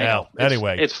I know.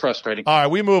 Anyway, it's frustrating. All right,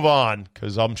 we move on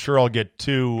because I'm sure I'll get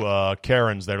two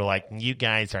Karens that are like, you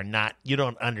guys are not, you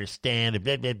don't understand.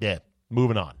 Blah, blah, blah.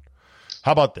 Moving on.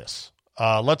 How about this?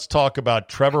 Let's talk about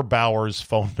Trevor Bauer's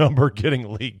phone number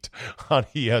getting leaked on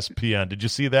ESPN. Did you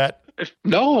see that?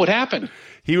 No, what happened?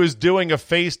 He was doing a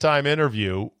FaceTime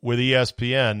interview with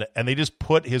ESPN, and they just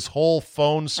put his whole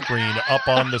phone screen up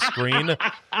on the screen,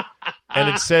 and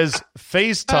it says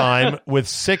FaceTime with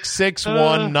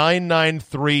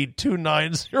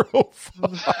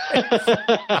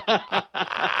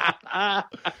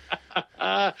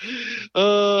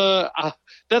 661-993-2905.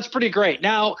 That's pretty great.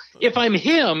 Now, if I'm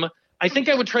him, I think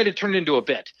I would try to turn it into a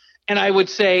bit, and I would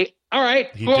say, "All right,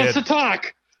 who wants to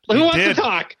talk? Who wants to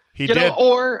talk?"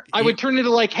 Or I would turn it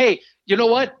into like, "Hey, you know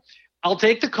what? I'll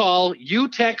take the call. You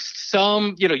text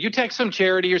some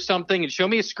charity or something and show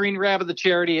me a screen grab of the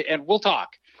charity and we'll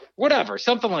talk." Whatever,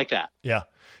 something like that. Yeah,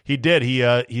 he did.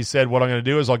 He said, what I'm going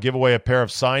to do is I'll give away a pair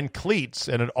of signed cleats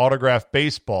and an autographed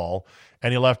baseball.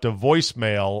 And he left a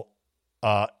voicemail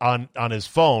on his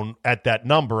phone at that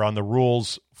number on the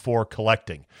rules for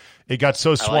collecting. It got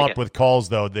so swamped with calls,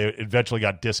 though, they eventually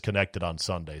got disconnected on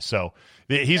Sunday. So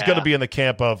he's going to be in the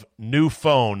camp of new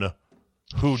phone,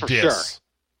 who dis.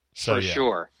 Sure.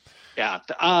 Sure. Yeah.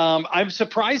 I'm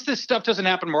surprised this stuff doesn't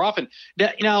happen more often.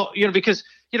 Now, because,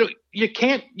 you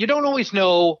don't always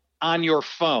know on your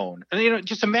phone. And,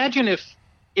 just imagine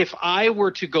if I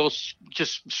were to go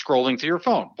just scrolling through your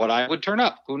phone, what I would turn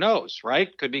up, who knows, right?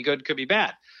 Could be good, could be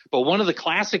bad. But one of the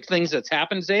classic things that's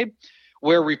happened, Zabe,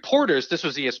 where reporters, this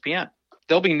was ESPN,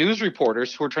 there'll be news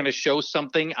reporters who are trying to show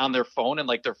something on their phone and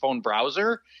like their phone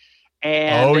browser.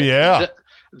 And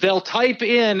they'll type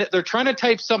in, they're trying to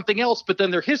type something else, but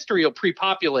then their history will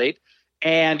pre-populate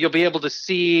and you'll be able to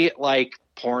see like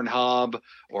Pornhub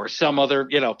or some other,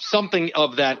 something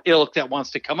of that ilk that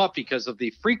wants to come up because of the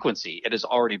frequency. It has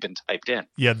already been typed in.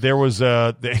 Yeah, there was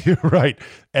right.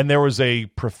 And there was a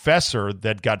professor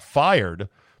that got fired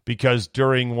because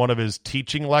during one of his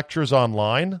teaching lectures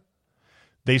online,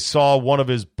 they saw one of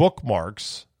his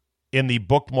bookmarks in the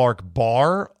bookmark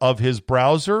bar of his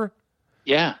browser.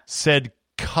 Yeah. Said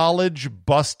college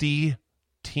busty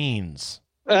teens.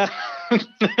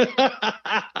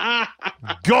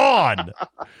 Gone.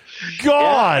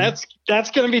 Yeah,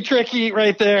 that's going to be tricky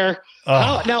right there.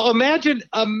 Now imagine.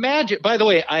 By the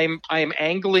way, I'm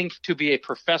angling to be a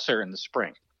professor in the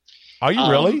spring. Are you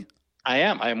really? I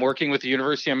am. I am working with the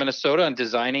University of Minnesota on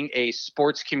designing a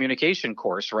sports communication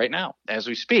course right now as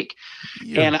we speak.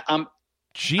 You're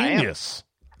genius.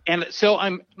 And so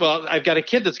I've got a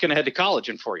kid that's going to head to college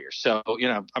in 4 years. So,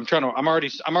 I'm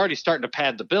already starting to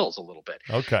pad the bills a little bit.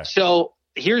 Okay. So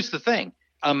here's the thing.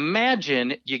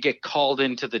 Imagine you get called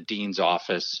into the dean's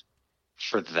office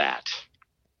for that.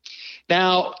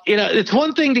 Now, it's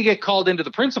one thing to get called into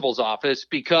the principal's office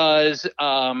because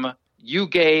you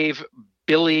gave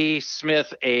Billy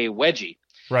Smith a wedgie.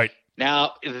 Right.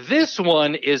 Now, this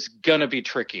one is going to be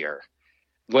trickier.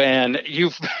 When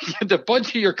the bunch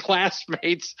of your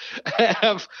classmates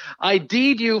have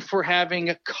ID'd you for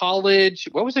having college,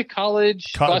 what was it?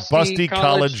 Busty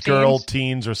college girl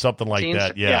teens or something like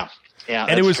that. Yeah. Yeah.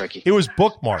 And tricky. It was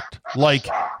bookmarked. Like,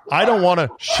 I don't want to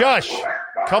shush.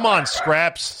 Come on,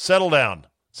 Scraps, settle down.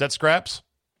 Is that Scraps?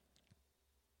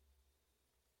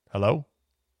 Hello?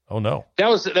 Oh no. That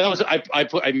was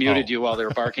I muted you while they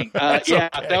were barking. Okay.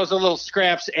 That was a little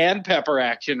Scraps and Pepper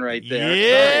action right there.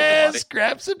 Yeah,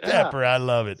 Scraps and Pepper. I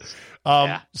love it.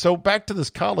 So back to this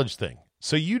college thing.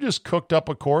 So you just cooked up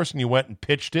a course and you went and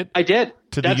pitched it? I did.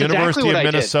 To the University of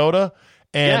Minnesota?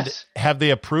 And have they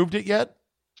approved it yet?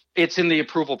 It's in the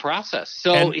approval process.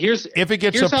 So if it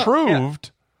gets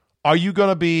approved, are you going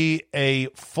to be a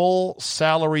full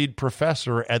salaried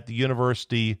professor at the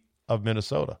University of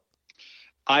Minnesota?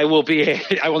 I will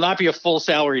not be a full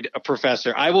salaried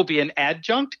professor. I will be an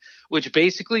adjunct, which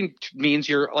basically means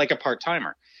you're like a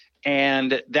part-timer.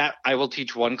 And that I will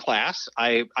teach one class.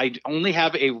 I only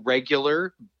have a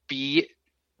regular BS,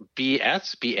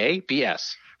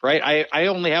 right? I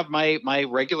only have my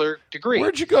regular degree.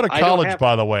 Where'd you go to college,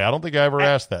 by the way? I don't think I ever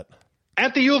asked that.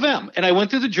 At the U of M. And I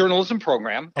went through the journalism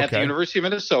program at the University of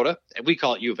Minnesota. We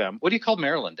call it U of M. What do you call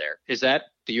Maryland there? Is that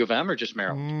The U of M or just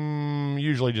Maryland?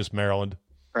 Usually just Maryland.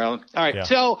 Maryland. All right. Yeah.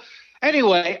 So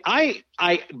anyway, I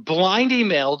blind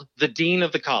emailed the dean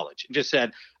of the college and just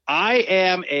said,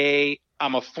 I'm a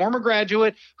former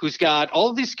graduate who's got all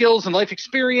of these skills and life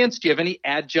experience. Do you have any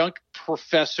adjunct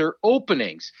professor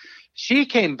openings? She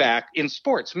came back in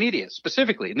sports media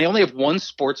specifically, and they only have one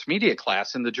sports media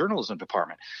class in the journalism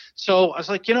department. So I was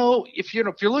like, if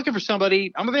you're looking for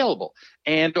somebody, I'm available.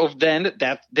 And then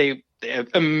they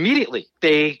immediately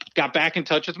they got back in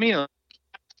touch with me. And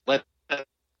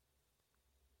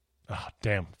oh,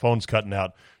 damn, phone's cutting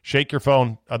out. Shake your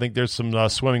phone. I think there's some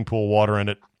swimming pool water in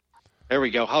it. There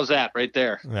we go. How's that right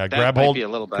there? Yeah, that might be a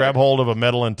little better. Grab hold of a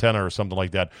metal antenna or something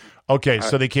like that. Okay,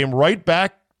 so they came right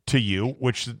back to you,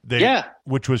 which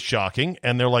was shocking,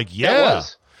 and they're like, yeah.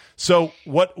 So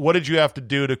what did you have to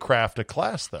do to craft a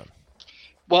class then?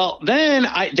 Well, then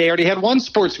they already had one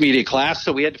sports media class,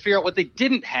 so we had to figure out what they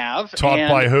didn't have. Taught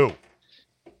by who?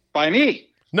 By me.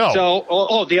 No.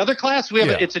 So, the other class we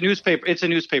have. It's a newspaper. It's a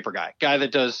newspaper guy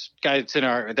that's in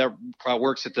our that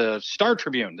works at the Star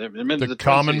Tribune. The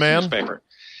common man. Newspaper.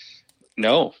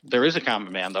 No, there is a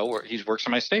common man though. Where he works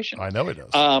on my station. I know he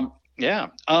does.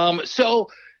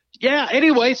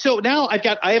 Anyway, so now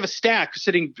I have a stack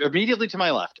sitting immediately to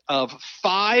my left of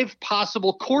 5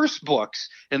 possible course books,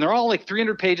 and they're all like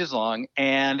 300 pages long,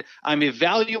 and I'm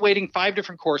evaluating 5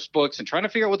 different course books and trying to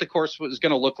figure out what the course was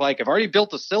going to look like. I've already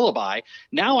built the syllabi.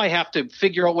 Now I have to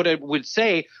figure out what it would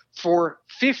say for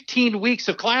 15 weeks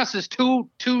of classes, two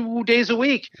days a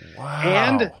week. Wow.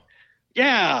 And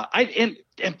yeah,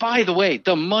 and by the way,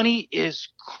 the money is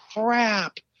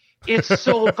crap. It's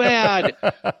so bad.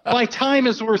 My time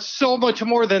is worth so much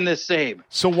more than this same.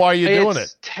 So why are you doing it?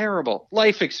 It's terrible.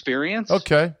 Life experience.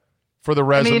 Okay. For the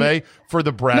resume, for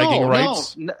the bragging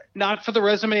rights? No, not for the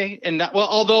resume. And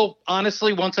although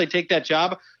honestly, once I take that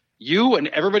job, you and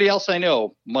everybody else I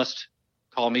know must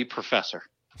call me professor.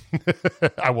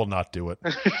 I will not do it.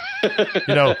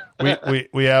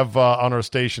 We have on our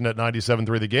station at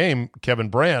 97.3 The Game, Kevin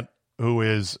Brandt, who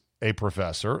is a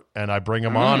professor, and I bring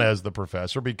him on as the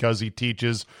professor because he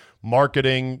teaches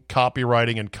marketing,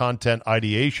 copywriting, and content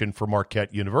ideation for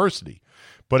Marquette University.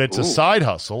 But it's a side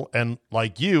hustle, and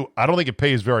like you, I don't think it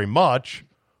pays very much,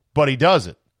 but he does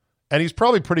it. And he's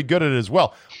probably pretty good at it as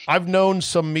well. I've known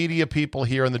some media people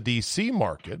here in the D.C.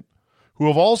 market who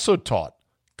have also taught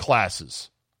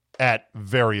classes at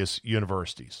various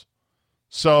universities.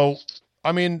 So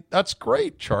I mean, that's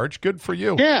great, Charge. Good for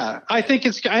you. Yeah, I think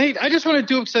I just want to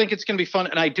do it because I think it's going to be fun,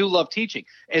 and I do love teaching.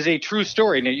 As a true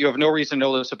story, now you have no reason to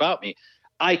know this about me.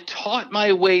 I taught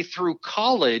my way through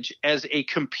college as a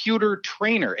computer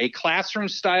trainer, a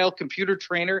classroom-style computer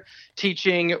trainer,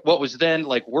 teaching what was then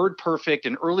like WordPerfect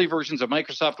and early versions of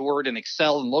Microsoft Word and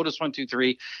Excel and Lotus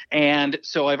 1-2-3. And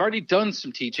so I've already done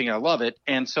some teaching. I love it.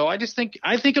 And so I think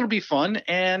it'll be fun,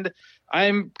 and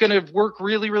I'm going to work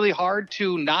really, really hard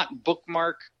to not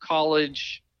bookmark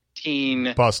college teen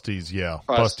busties,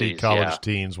 busty college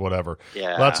teens, whatever.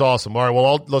 Yeah, that's awesome. All right,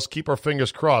 well, let's keep our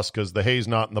fingers crossed because the hay's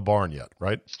not in the barn yet,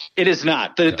 right? It is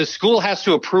not. The school has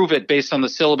to approve it based on the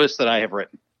syllabus that I have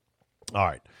written. All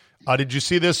right. Did you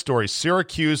see this story?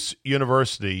 Syracuse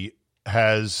University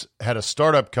has had a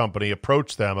startup company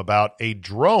approach them about a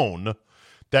drone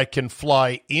that can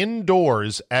fly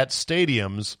indoors at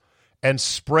stadiums and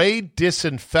spray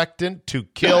disinfectant to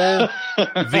kill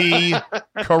the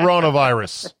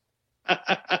coronavirus.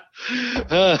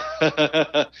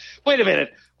 Wait a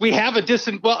minute. We have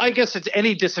well, I guess it's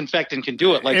any disinfectant can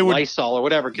do it, like Lysol or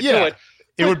whatever can do it.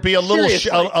 It would be a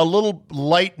little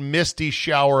light, misty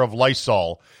shower of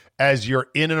Lysol as you're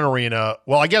in an arena.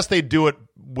 Well, I guess they do it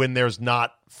when there's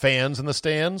not fans in the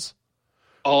stands.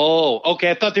 Oh, okay.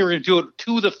 I thought they were going to do it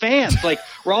to the fans. Like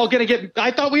we're all going to get.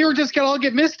 I thought we were just going to all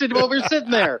get misted while we're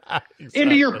sitting there. Exactly.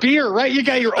 Into your beer, right? You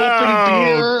got your open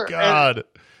beer. God,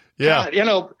 yeah.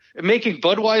 God, making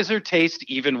Budweiser taste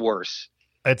even worse.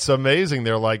 It's amazing.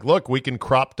 They're like, look, we can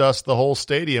crop dust the whole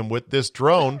stadium with this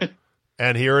drone,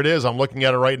 and here it is. I'm looking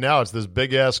at it right now. It's this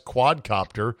big ass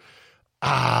quadcopter.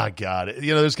 God.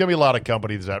 There's going to be a lot of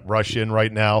companies that rush in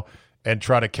right now and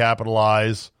try to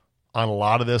capitalize on a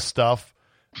lot of this stuff.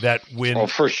 That when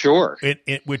for sure,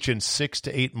 which in 6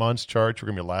 to 8 months, Charge, we're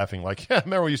gonna be laughing like,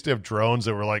 remember we used to have drones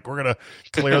that were like, we're gonna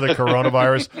clear the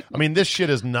coronavirus. I mean, this shit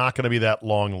is not gonna be that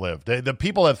long lived. The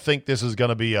people that think this is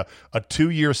gonna be a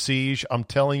 2-year siege, I'm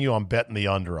telling you, I'm betting the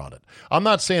under on it. I'm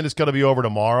not saying it's gonna be over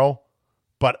tomorrow,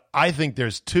 but I think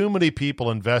there's too many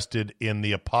people invested in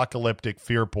the apocalyptic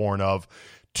fear porn of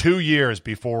 2 years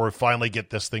before we finally get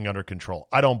this thing under control.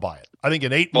 I don't buy it. I think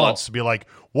in 8 months to be like,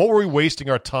 what were we wasting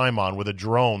our time on with a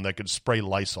drone that could spray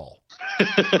Lysol?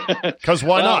 Because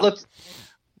why not?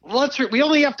 We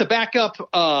only have to back up,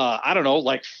 I don't know,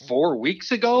 like 4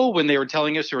 weeks ago when they were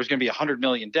telling us there was going to be 100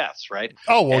 million deaths, right?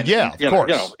 Oh, well, of course.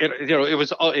 It was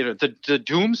the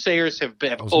doomsayers have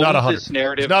owned this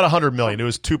narrative. It's not 100 million. It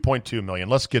was 2.2 million.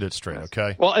 Let's get it straight,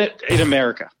 okay? Well, in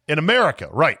America. In America,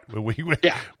 right.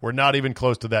 We're not even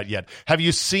close to that yet. Have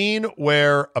you seen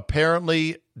where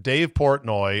apparently Dave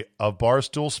Portnoy of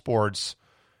Barstool Sports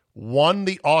won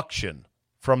the auction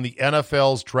from the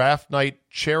NFL's draft night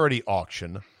charity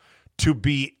auction to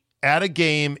be at a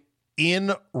game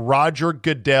in Roger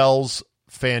Goodell's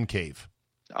fan cave?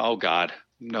 Oh, God.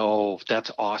 No, that's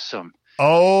awesome.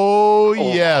 Oh.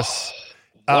 Yes.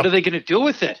 What are they going to do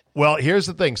with it? Well, here's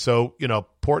the thing. So,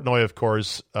 Portnoy, of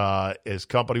course, his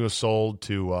company was sold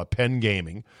to Penn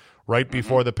Gaming right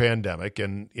before the pandemic.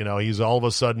 And, he's all of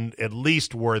a sudden at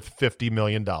least worth $50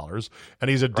 million. And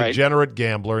he's a degenerate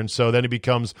gambler. And so then he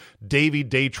becomes Davey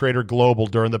Day Trader Global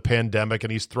during the pandemic.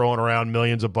 And he's throwing around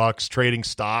millions of bucks, trading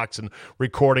stocks and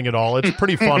recording it all. It's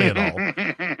pretty funny and all.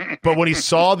 But when he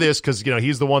saw this, because,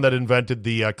 he's the one that invented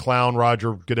the clown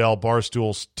Roger Goodell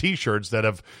Barstool T-shirts that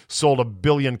have sold 1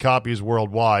 billion copies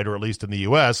worldwide, or at least in the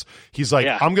U.S., he's like,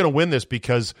 I'm going to win this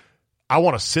because I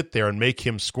want to sit there and make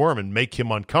him squirm and make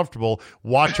him uncomfortable,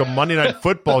 watch a Monday Night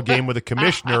Football game with a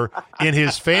commissioner in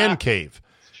his fan cave.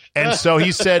 And so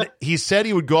he said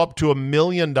he would go up to $1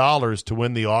 million to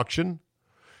win the auction.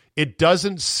 It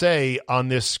doesn't say on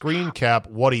this screen cap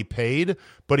what he paid,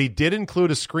 but he did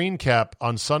include a screen cap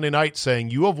on Sunday night saying,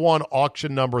 "You have won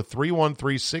auction number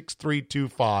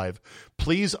 3136325.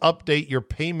 Please update your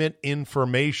payment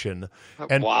information."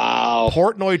 And wow.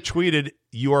 Portnoy tweeted,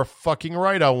 "You are fucking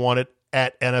right. I want it.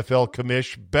 At NFL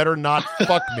Commish. Better not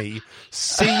fuck me.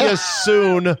 See you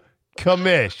soon,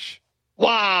 Commish."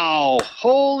 Wow.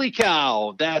 Holy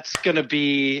cow. That's going to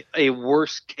be a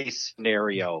worst case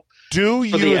scenario for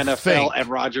the NFL and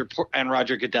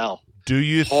Roger Goodell. Do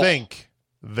you think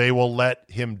they will let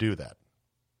him do that?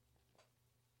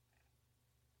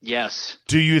 Yes.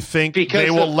 Do you think they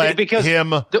will let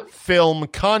him film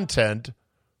content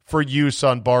for use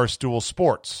on Barstool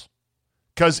Sports?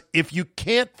 Because if you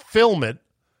can't film it,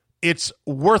 it's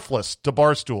worthless to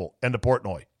Barstool and to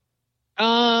Portnoy.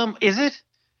 Is it?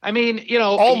 I mean,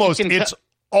 almost. It's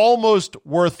almost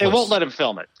worthless. They won't let him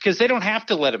film it because they don't have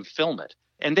to let him film it,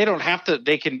 and they don't have to.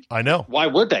 They can. I know. Why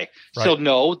would they? Right. So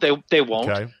no, they won't.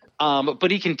 Okay.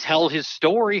 But he can tell his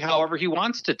story however he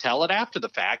wants to tell it after the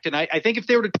fact, and I think if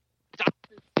they were to.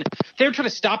 They're trying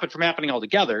to stop it from happening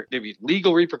altogether. There'd be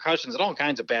legal repercussions and all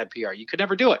kinds of bad PR. You could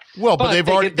never do it. Well, but they've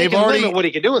already limit what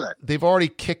he can do with it. They've already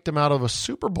kicked him out of a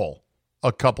Super Bowl,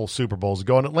 a couple Super Bowls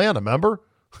ago in Atlanta. Remember,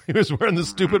 he was wearing the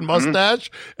stupid mustache,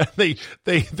 and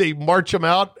they march him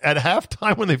out at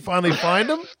halftime when they finally find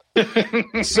him.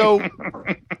 So,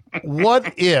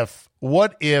 what if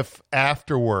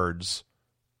afterwards,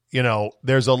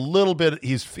 there's a little bit.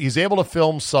 He's able to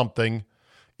film something.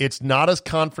 It's not as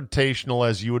confrontational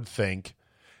as you would think.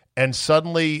 And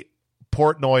suddenly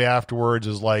Portnoy afterwards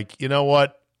is like, you know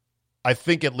what? I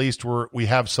think at least we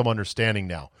have some understanding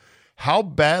now. How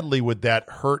badly would that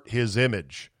hurt his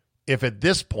image if at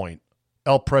this point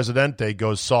El Presidente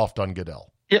goes soft on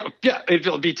Goodell? Yeah,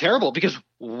 it'll be terrible because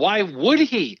why would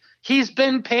he? He's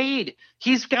been paid.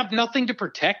 He's got nothing to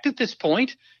protect at this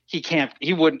point.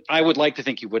 I would like to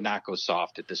think he would not go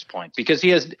soft at this point because he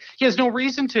has no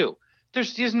reason to.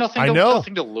 He has nothing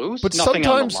to lose, but nothing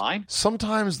on the line.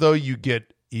 Sometimes, though, you get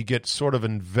sort of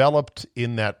enveloped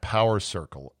in that power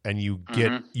circle, and you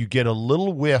get a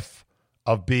little whiff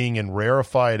of being in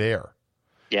rarefied air.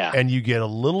 Yeah. And you get a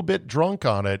little bit drunk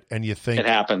on it, and you think... It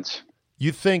happens.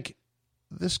 You think,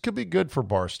 this could be good for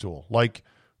Barstool. Like,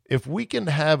 if we can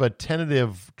have a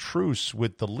tentative truce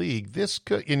with the league, this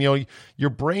could... your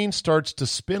brain starts to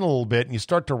spin a little bit, and you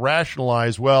start to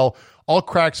rationalize, well, I'll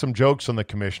crack some jokes on the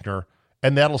commissioner,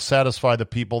 and that'll satisfy the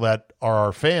people that are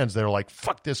our fans. They're like,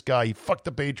 fuck this guy. He fucked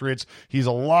the Patriots. He's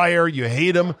a liar. You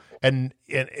hate him. And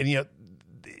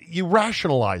you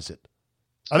rationalize it.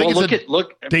 I think it's a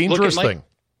dangerous thing.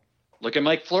 Look at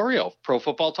Mike Florio, Pro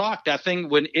Football Talk. That thing,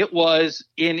 when it was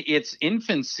in its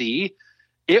infancy,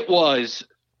 it was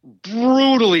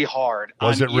brutally hard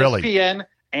on ESPN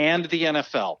and the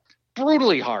NFL.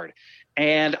 Brutally hard.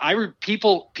 And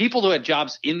people who had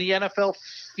jobs in the NFL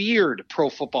feared Pro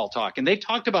Football Talk, and they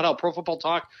talked about how Pro Football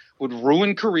Talk would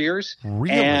ruin careers,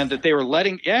 and that they were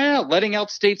letting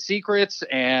out state secrets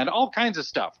and all kinds of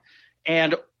stuff.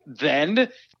 And then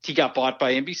he got bought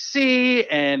by NBC,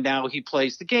 and now he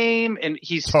plays the game, and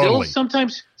he's still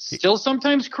sometimes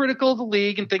critical of the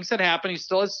league and things that happen. He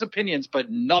still has his opinions,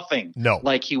 but nothing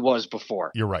like he was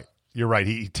before. You're right. You're right.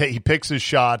 He picks his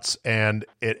shots, and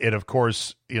it of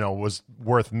course, was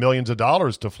worth millions of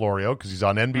dollars to Florio because he's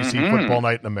on NBC Football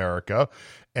Night in America,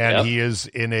 and he is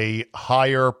in a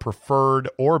higher preferred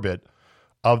orbit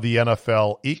of the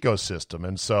NFL ecosystem.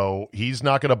 And so he's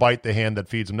not going to bite the hand that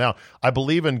feeds him. Now, I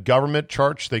believe in government,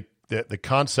 Church, the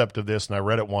concept of this, and I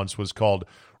read it once, was called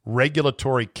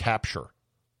regulatory capture,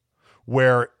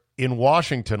 where in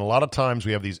Washington, a lot of times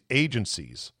we have these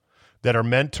agencies that are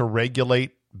meant to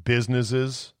regulate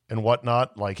businesses and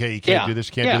whatnot, like, hey, you can't do this,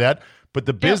 you can't do that. But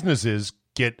the businesses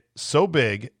get so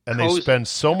big and they spend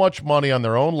so much money on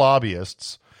their own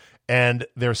lobbyists, and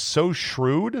they're so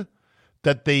shrewd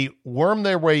that they worm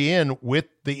their way in with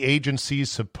the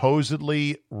agencies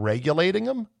supposedly regulating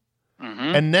them.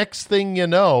 And next thing you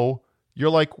know, you're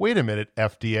like, wait a minute,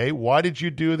 FDA, why did you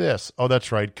do this? Oh,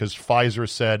 that's right, because Pfizer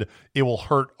said it will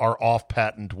hurt our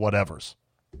off-patent whatevers.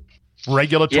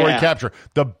 Regulatory capture.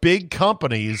 The big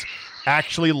companies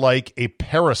actually, like a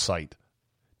parasite,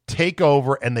 take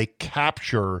over and they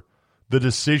capture the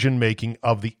decision-making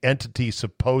of the entity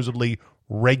supposedly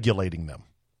regulating them.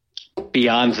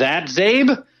 Beyond that,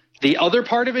 Zabe, the other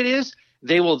part of it is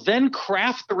they will then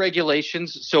craft the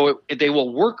regulations so they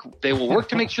will work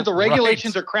to make sure the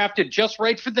regulations are crafted just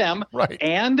right for them. Right.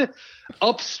 And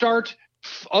upstart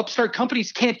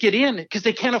companies can't get in because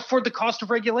they can't afford the cost of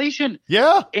regulation.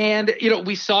 Yeah. And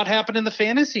we saw it happen in the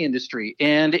fantasy industry.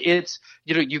 And it's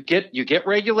you get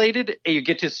regulated, and you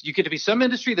get to be some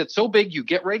industry that's so big you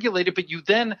get regulated, but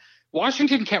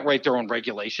Washington can't write their own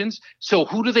regulations. So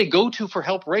who do they go to for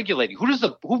help regulating? Who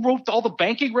wrote all the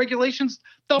banking regulations?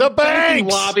 The banking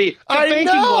lobby. The banking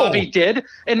lobby did.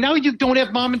 And now you don't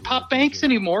have mom and pop banks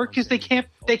anymore because they can't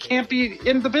be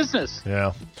in the business.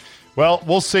 Yeah. Well,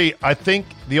 we'll see. I think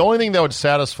the only thing that would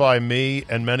satisfy me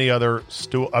and many other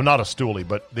I'm not a stoolie,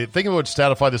 but the thing that would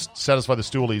satisfy the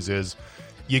stoolies is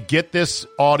you get this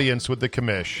audience with the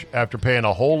commish after paying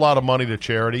a whole lot of money to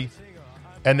charity,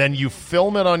 and then you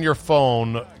film it on your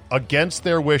phone against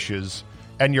their wishes,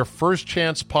 and your first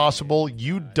chance possible,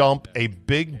 you dump a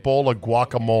big bowl of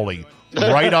guacamole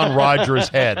right on Roger's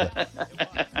head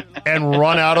and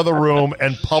run out of the room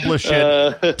and publish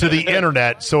it to the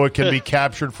internet so it can be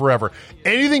captured forever.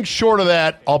 Anything short of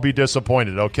that, I'll be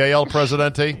disappointed. Okay, El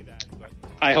Presidente?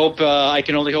 I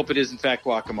can only hope it is in fact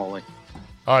guacamole.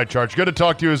 All right, Charge. Good to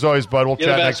talk to you as always, bud. We'll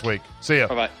chat next week. See ya.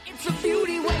 Bye-bye. It's a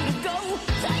beauty way to go.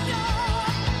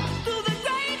 Through the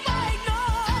great white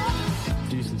north.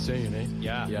 Decent saying, eh?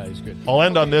 Yeah, he's good. I'll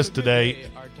end on this today.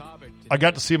 I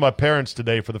got to see my parents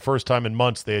today for the first time in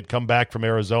months. They had come back from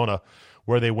Arizona,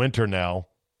 where they winter now,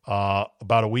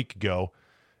 about a week ago.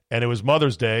 And it was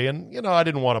Mother's Day, and, I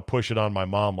didn't want to push it on my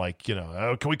mom like,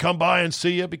 oh, can we come by and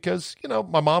see you? Because,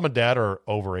 my mom and dad are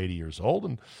over 80 years old,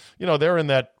 and, they're in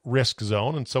that risk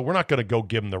zone, and so we're not going to go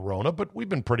give them the Rona, but we've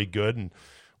been pretty good, and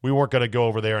we weren't going to go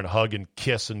over there and hug and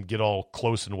kiss and get all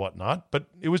close and whatnot, but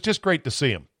it was just great to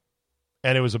see them.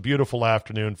 And it was a beautiful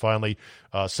afternoon, finally.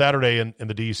 Saturday in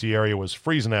the D.C. area was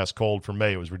freezing-ass cold for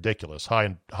May. It was ridiculous.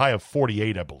 High of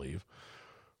 48, I believe.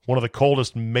 One of the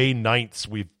coldest May 9ths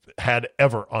we've had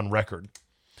ever on record.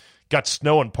 Got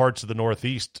snow in parts of the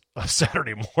Northeast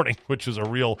Saturday morning, which was a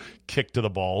real kick to the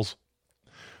balls.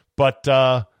 But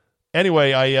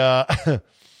anyway, I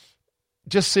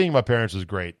just seeing my parents was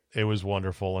great. It was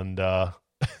wonderful. And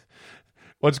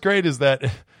what's great is that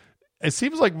it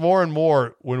seems like more and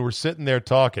more when we're sitting there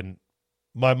talking,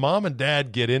 my mom and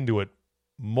dad get into it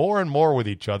more and more with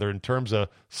each other in terms of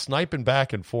sniping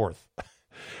back and forth.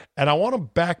 And I want to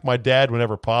back my dad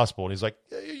whenever possible. And he's like,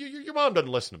 your mom doesn't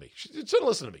listen to me. She doesn't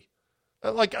listen to me.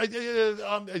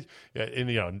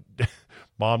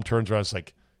 Mom turns around and is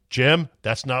like, Jim,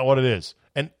 that's not what it is.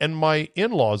 And my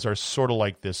in-laws are sort of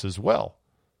like this as well.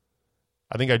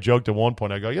 I think I joked at one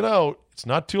point. I go, it's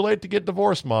not too late to get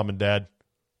divorced, Mom and Dad.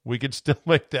 We could still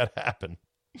make that happen.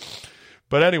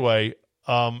 But anyway,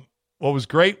 what was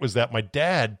great was that my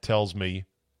dad tells me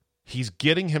he's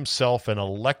getting himself an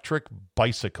electric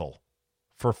bicycle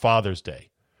for Father's Day,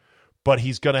 but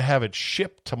he's going to have it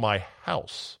shipped to my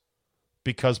house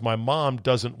because my mom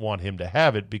doesn't want him to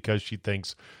have it because she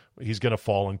thinks he's going to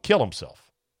fall and kill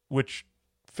himself, which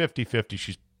 50-50,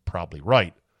 she's probably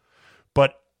right.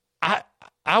 But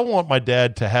I want my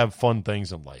dad to have fun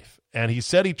things in life. And he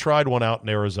said he tried one out in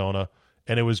Arizona,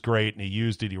 and it was great, and he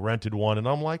used it. He rented one, and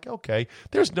I'm like, okay,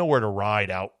 there's nowhere to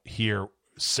ride out here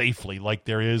safely like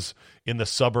there is in the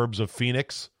suburbs of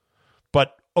Phoenix.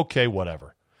 But, okay,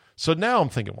 whatever. So now I'm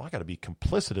thinking, well, I got to be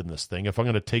complicit in this thing if I'm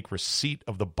going to take receipt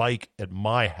of the bike at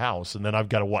my house, and then I've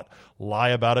got to, lie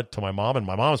about it to my mom? And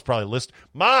my mom's probably listening.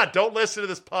 Ma, don't listen to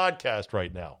this podcast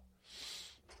right now.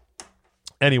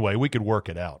 Anyway, we could work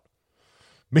it out.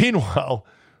 Meanwhile,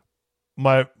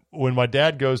 when my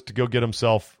dad goes to go get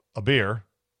himself a beer,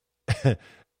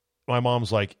 my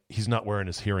mom's like, he's not wearing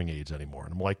his hearing aids anymore.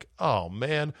 And I'm like, oh,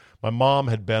 man. My mom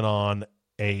had been on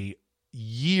a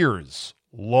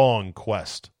years-long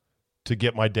quest to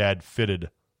get my dad fitted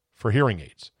for hearing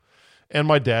aids. And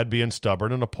my dad, being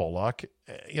stubborn and a Polak,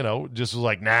 just was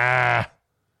like, nah.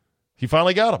 He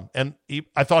finally got him. And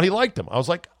I thought he liked him. I was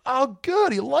like, oh,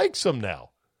 good. He likes him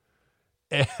now.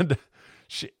 And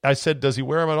I said, does he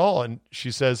wear them at all? And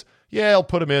she says, yeah, I'll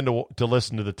put him in to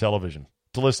listen to the television,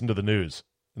 to listen to the news.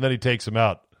 And then he takes him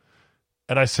out.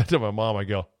 And I said to my mom, I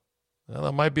go, well,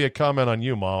 that might be a comment on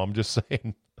you, Mom. I'm just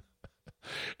saying.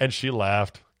 And she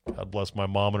laughed. God bless my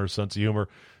mom and her sense of humor.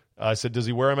 I said, does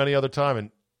he wear them any other time?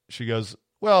 And she goes,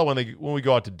 well, when we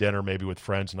go out to dinner, maybe with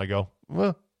friends. And I go,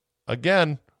 well,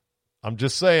 again, I'm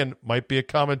just saying, might be a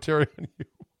commentary on you.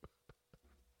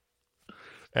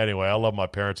 Anyway, I love my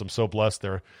parents. I'm so blessed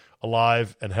they're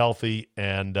alive and healthy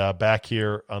and back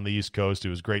here on the East Coast. It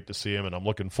was great to see them, and I'm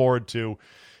looking forward to,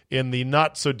 in the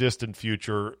not-so-distant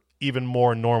future, even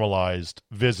more normalized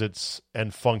visits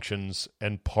and functions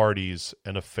and parties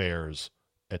and affairs,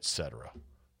 etc.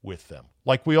 with them,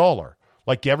 like we all are,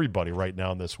 like everybody right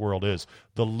now in this world is.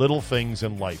 The little things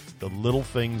in life, the little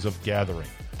things of gathering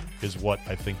is what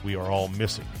I think we are all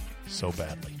missing so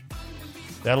badly.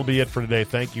 That'll be it for today.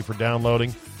 Thank you for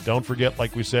downloading. Don't forget,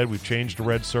 like we said, we've changed to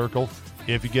Red Circle.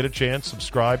 If you get a chance,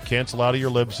 subscribe, cancel out of your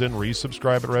Libsyn,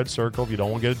 resubscribe at Red Circle. If you don't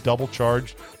want to get it double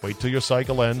charged, wait till your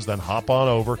cycle ends, then hop on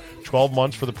over. 12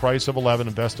 months for the price of 11,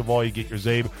 and best of all, you get your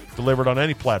Zabe delivered on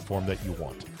any platform that you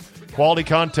want. Quality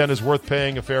content is worth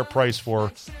paying a fair price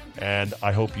for, and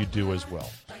I hope you do as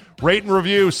well. Rate and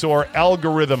review so our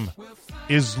algorithm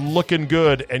is looking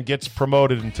good and gets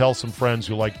promoted, and tell some friends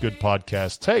who like good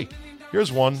podcasts, hey,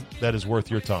 here's one that is worth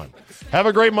your time. Have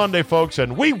a great Monday, folks,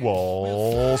 and we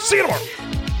will see you tomorrow.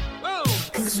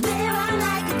 'Cause we're all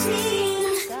like a team,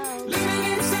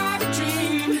 living inside a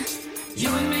dream. You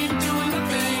and me doing the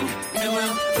thing, and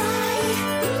we'll fly.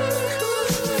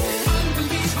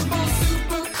 Unbelievable,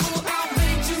 super cool,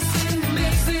 outrageous, and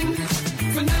amazing,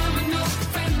 phenomenal,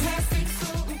 fantastic, so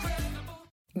incredible.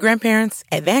 Grandparents,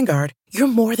 at Vanguard, you're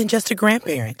more than just a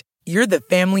grandparent. You're the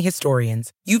family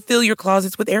historians. You fill your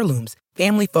closets with heirlooms,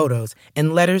 family photos,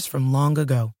 and letters from long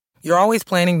ago. You're always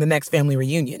planning the next family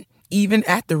reunion, even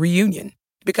at the reunion.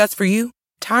 Because for you,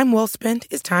 time well spent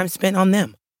is time spent on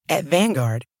them. At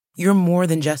Vanguard, you're more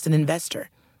than just an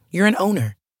investor. You're an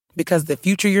owner. Because the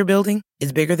future you're building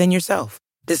is bigger than yourself.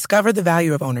 Discover the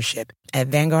value of ownership at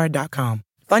Vanguard.com.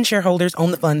 Fund shareholders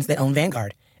own the funds that own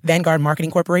Vanguard. Vanguard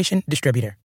Marketing Corporation,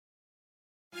 distributor.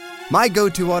 My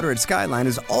go-to order at Skyline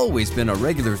has always been a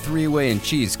regular 3-way and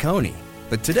cheese coney.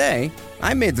 But today,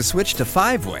 I made the switch to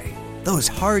 5-way. Those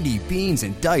hearty beans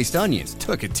and diced onions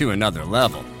took it to another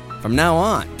level. From now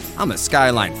on, I'm a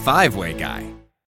Skyline 5-way guy.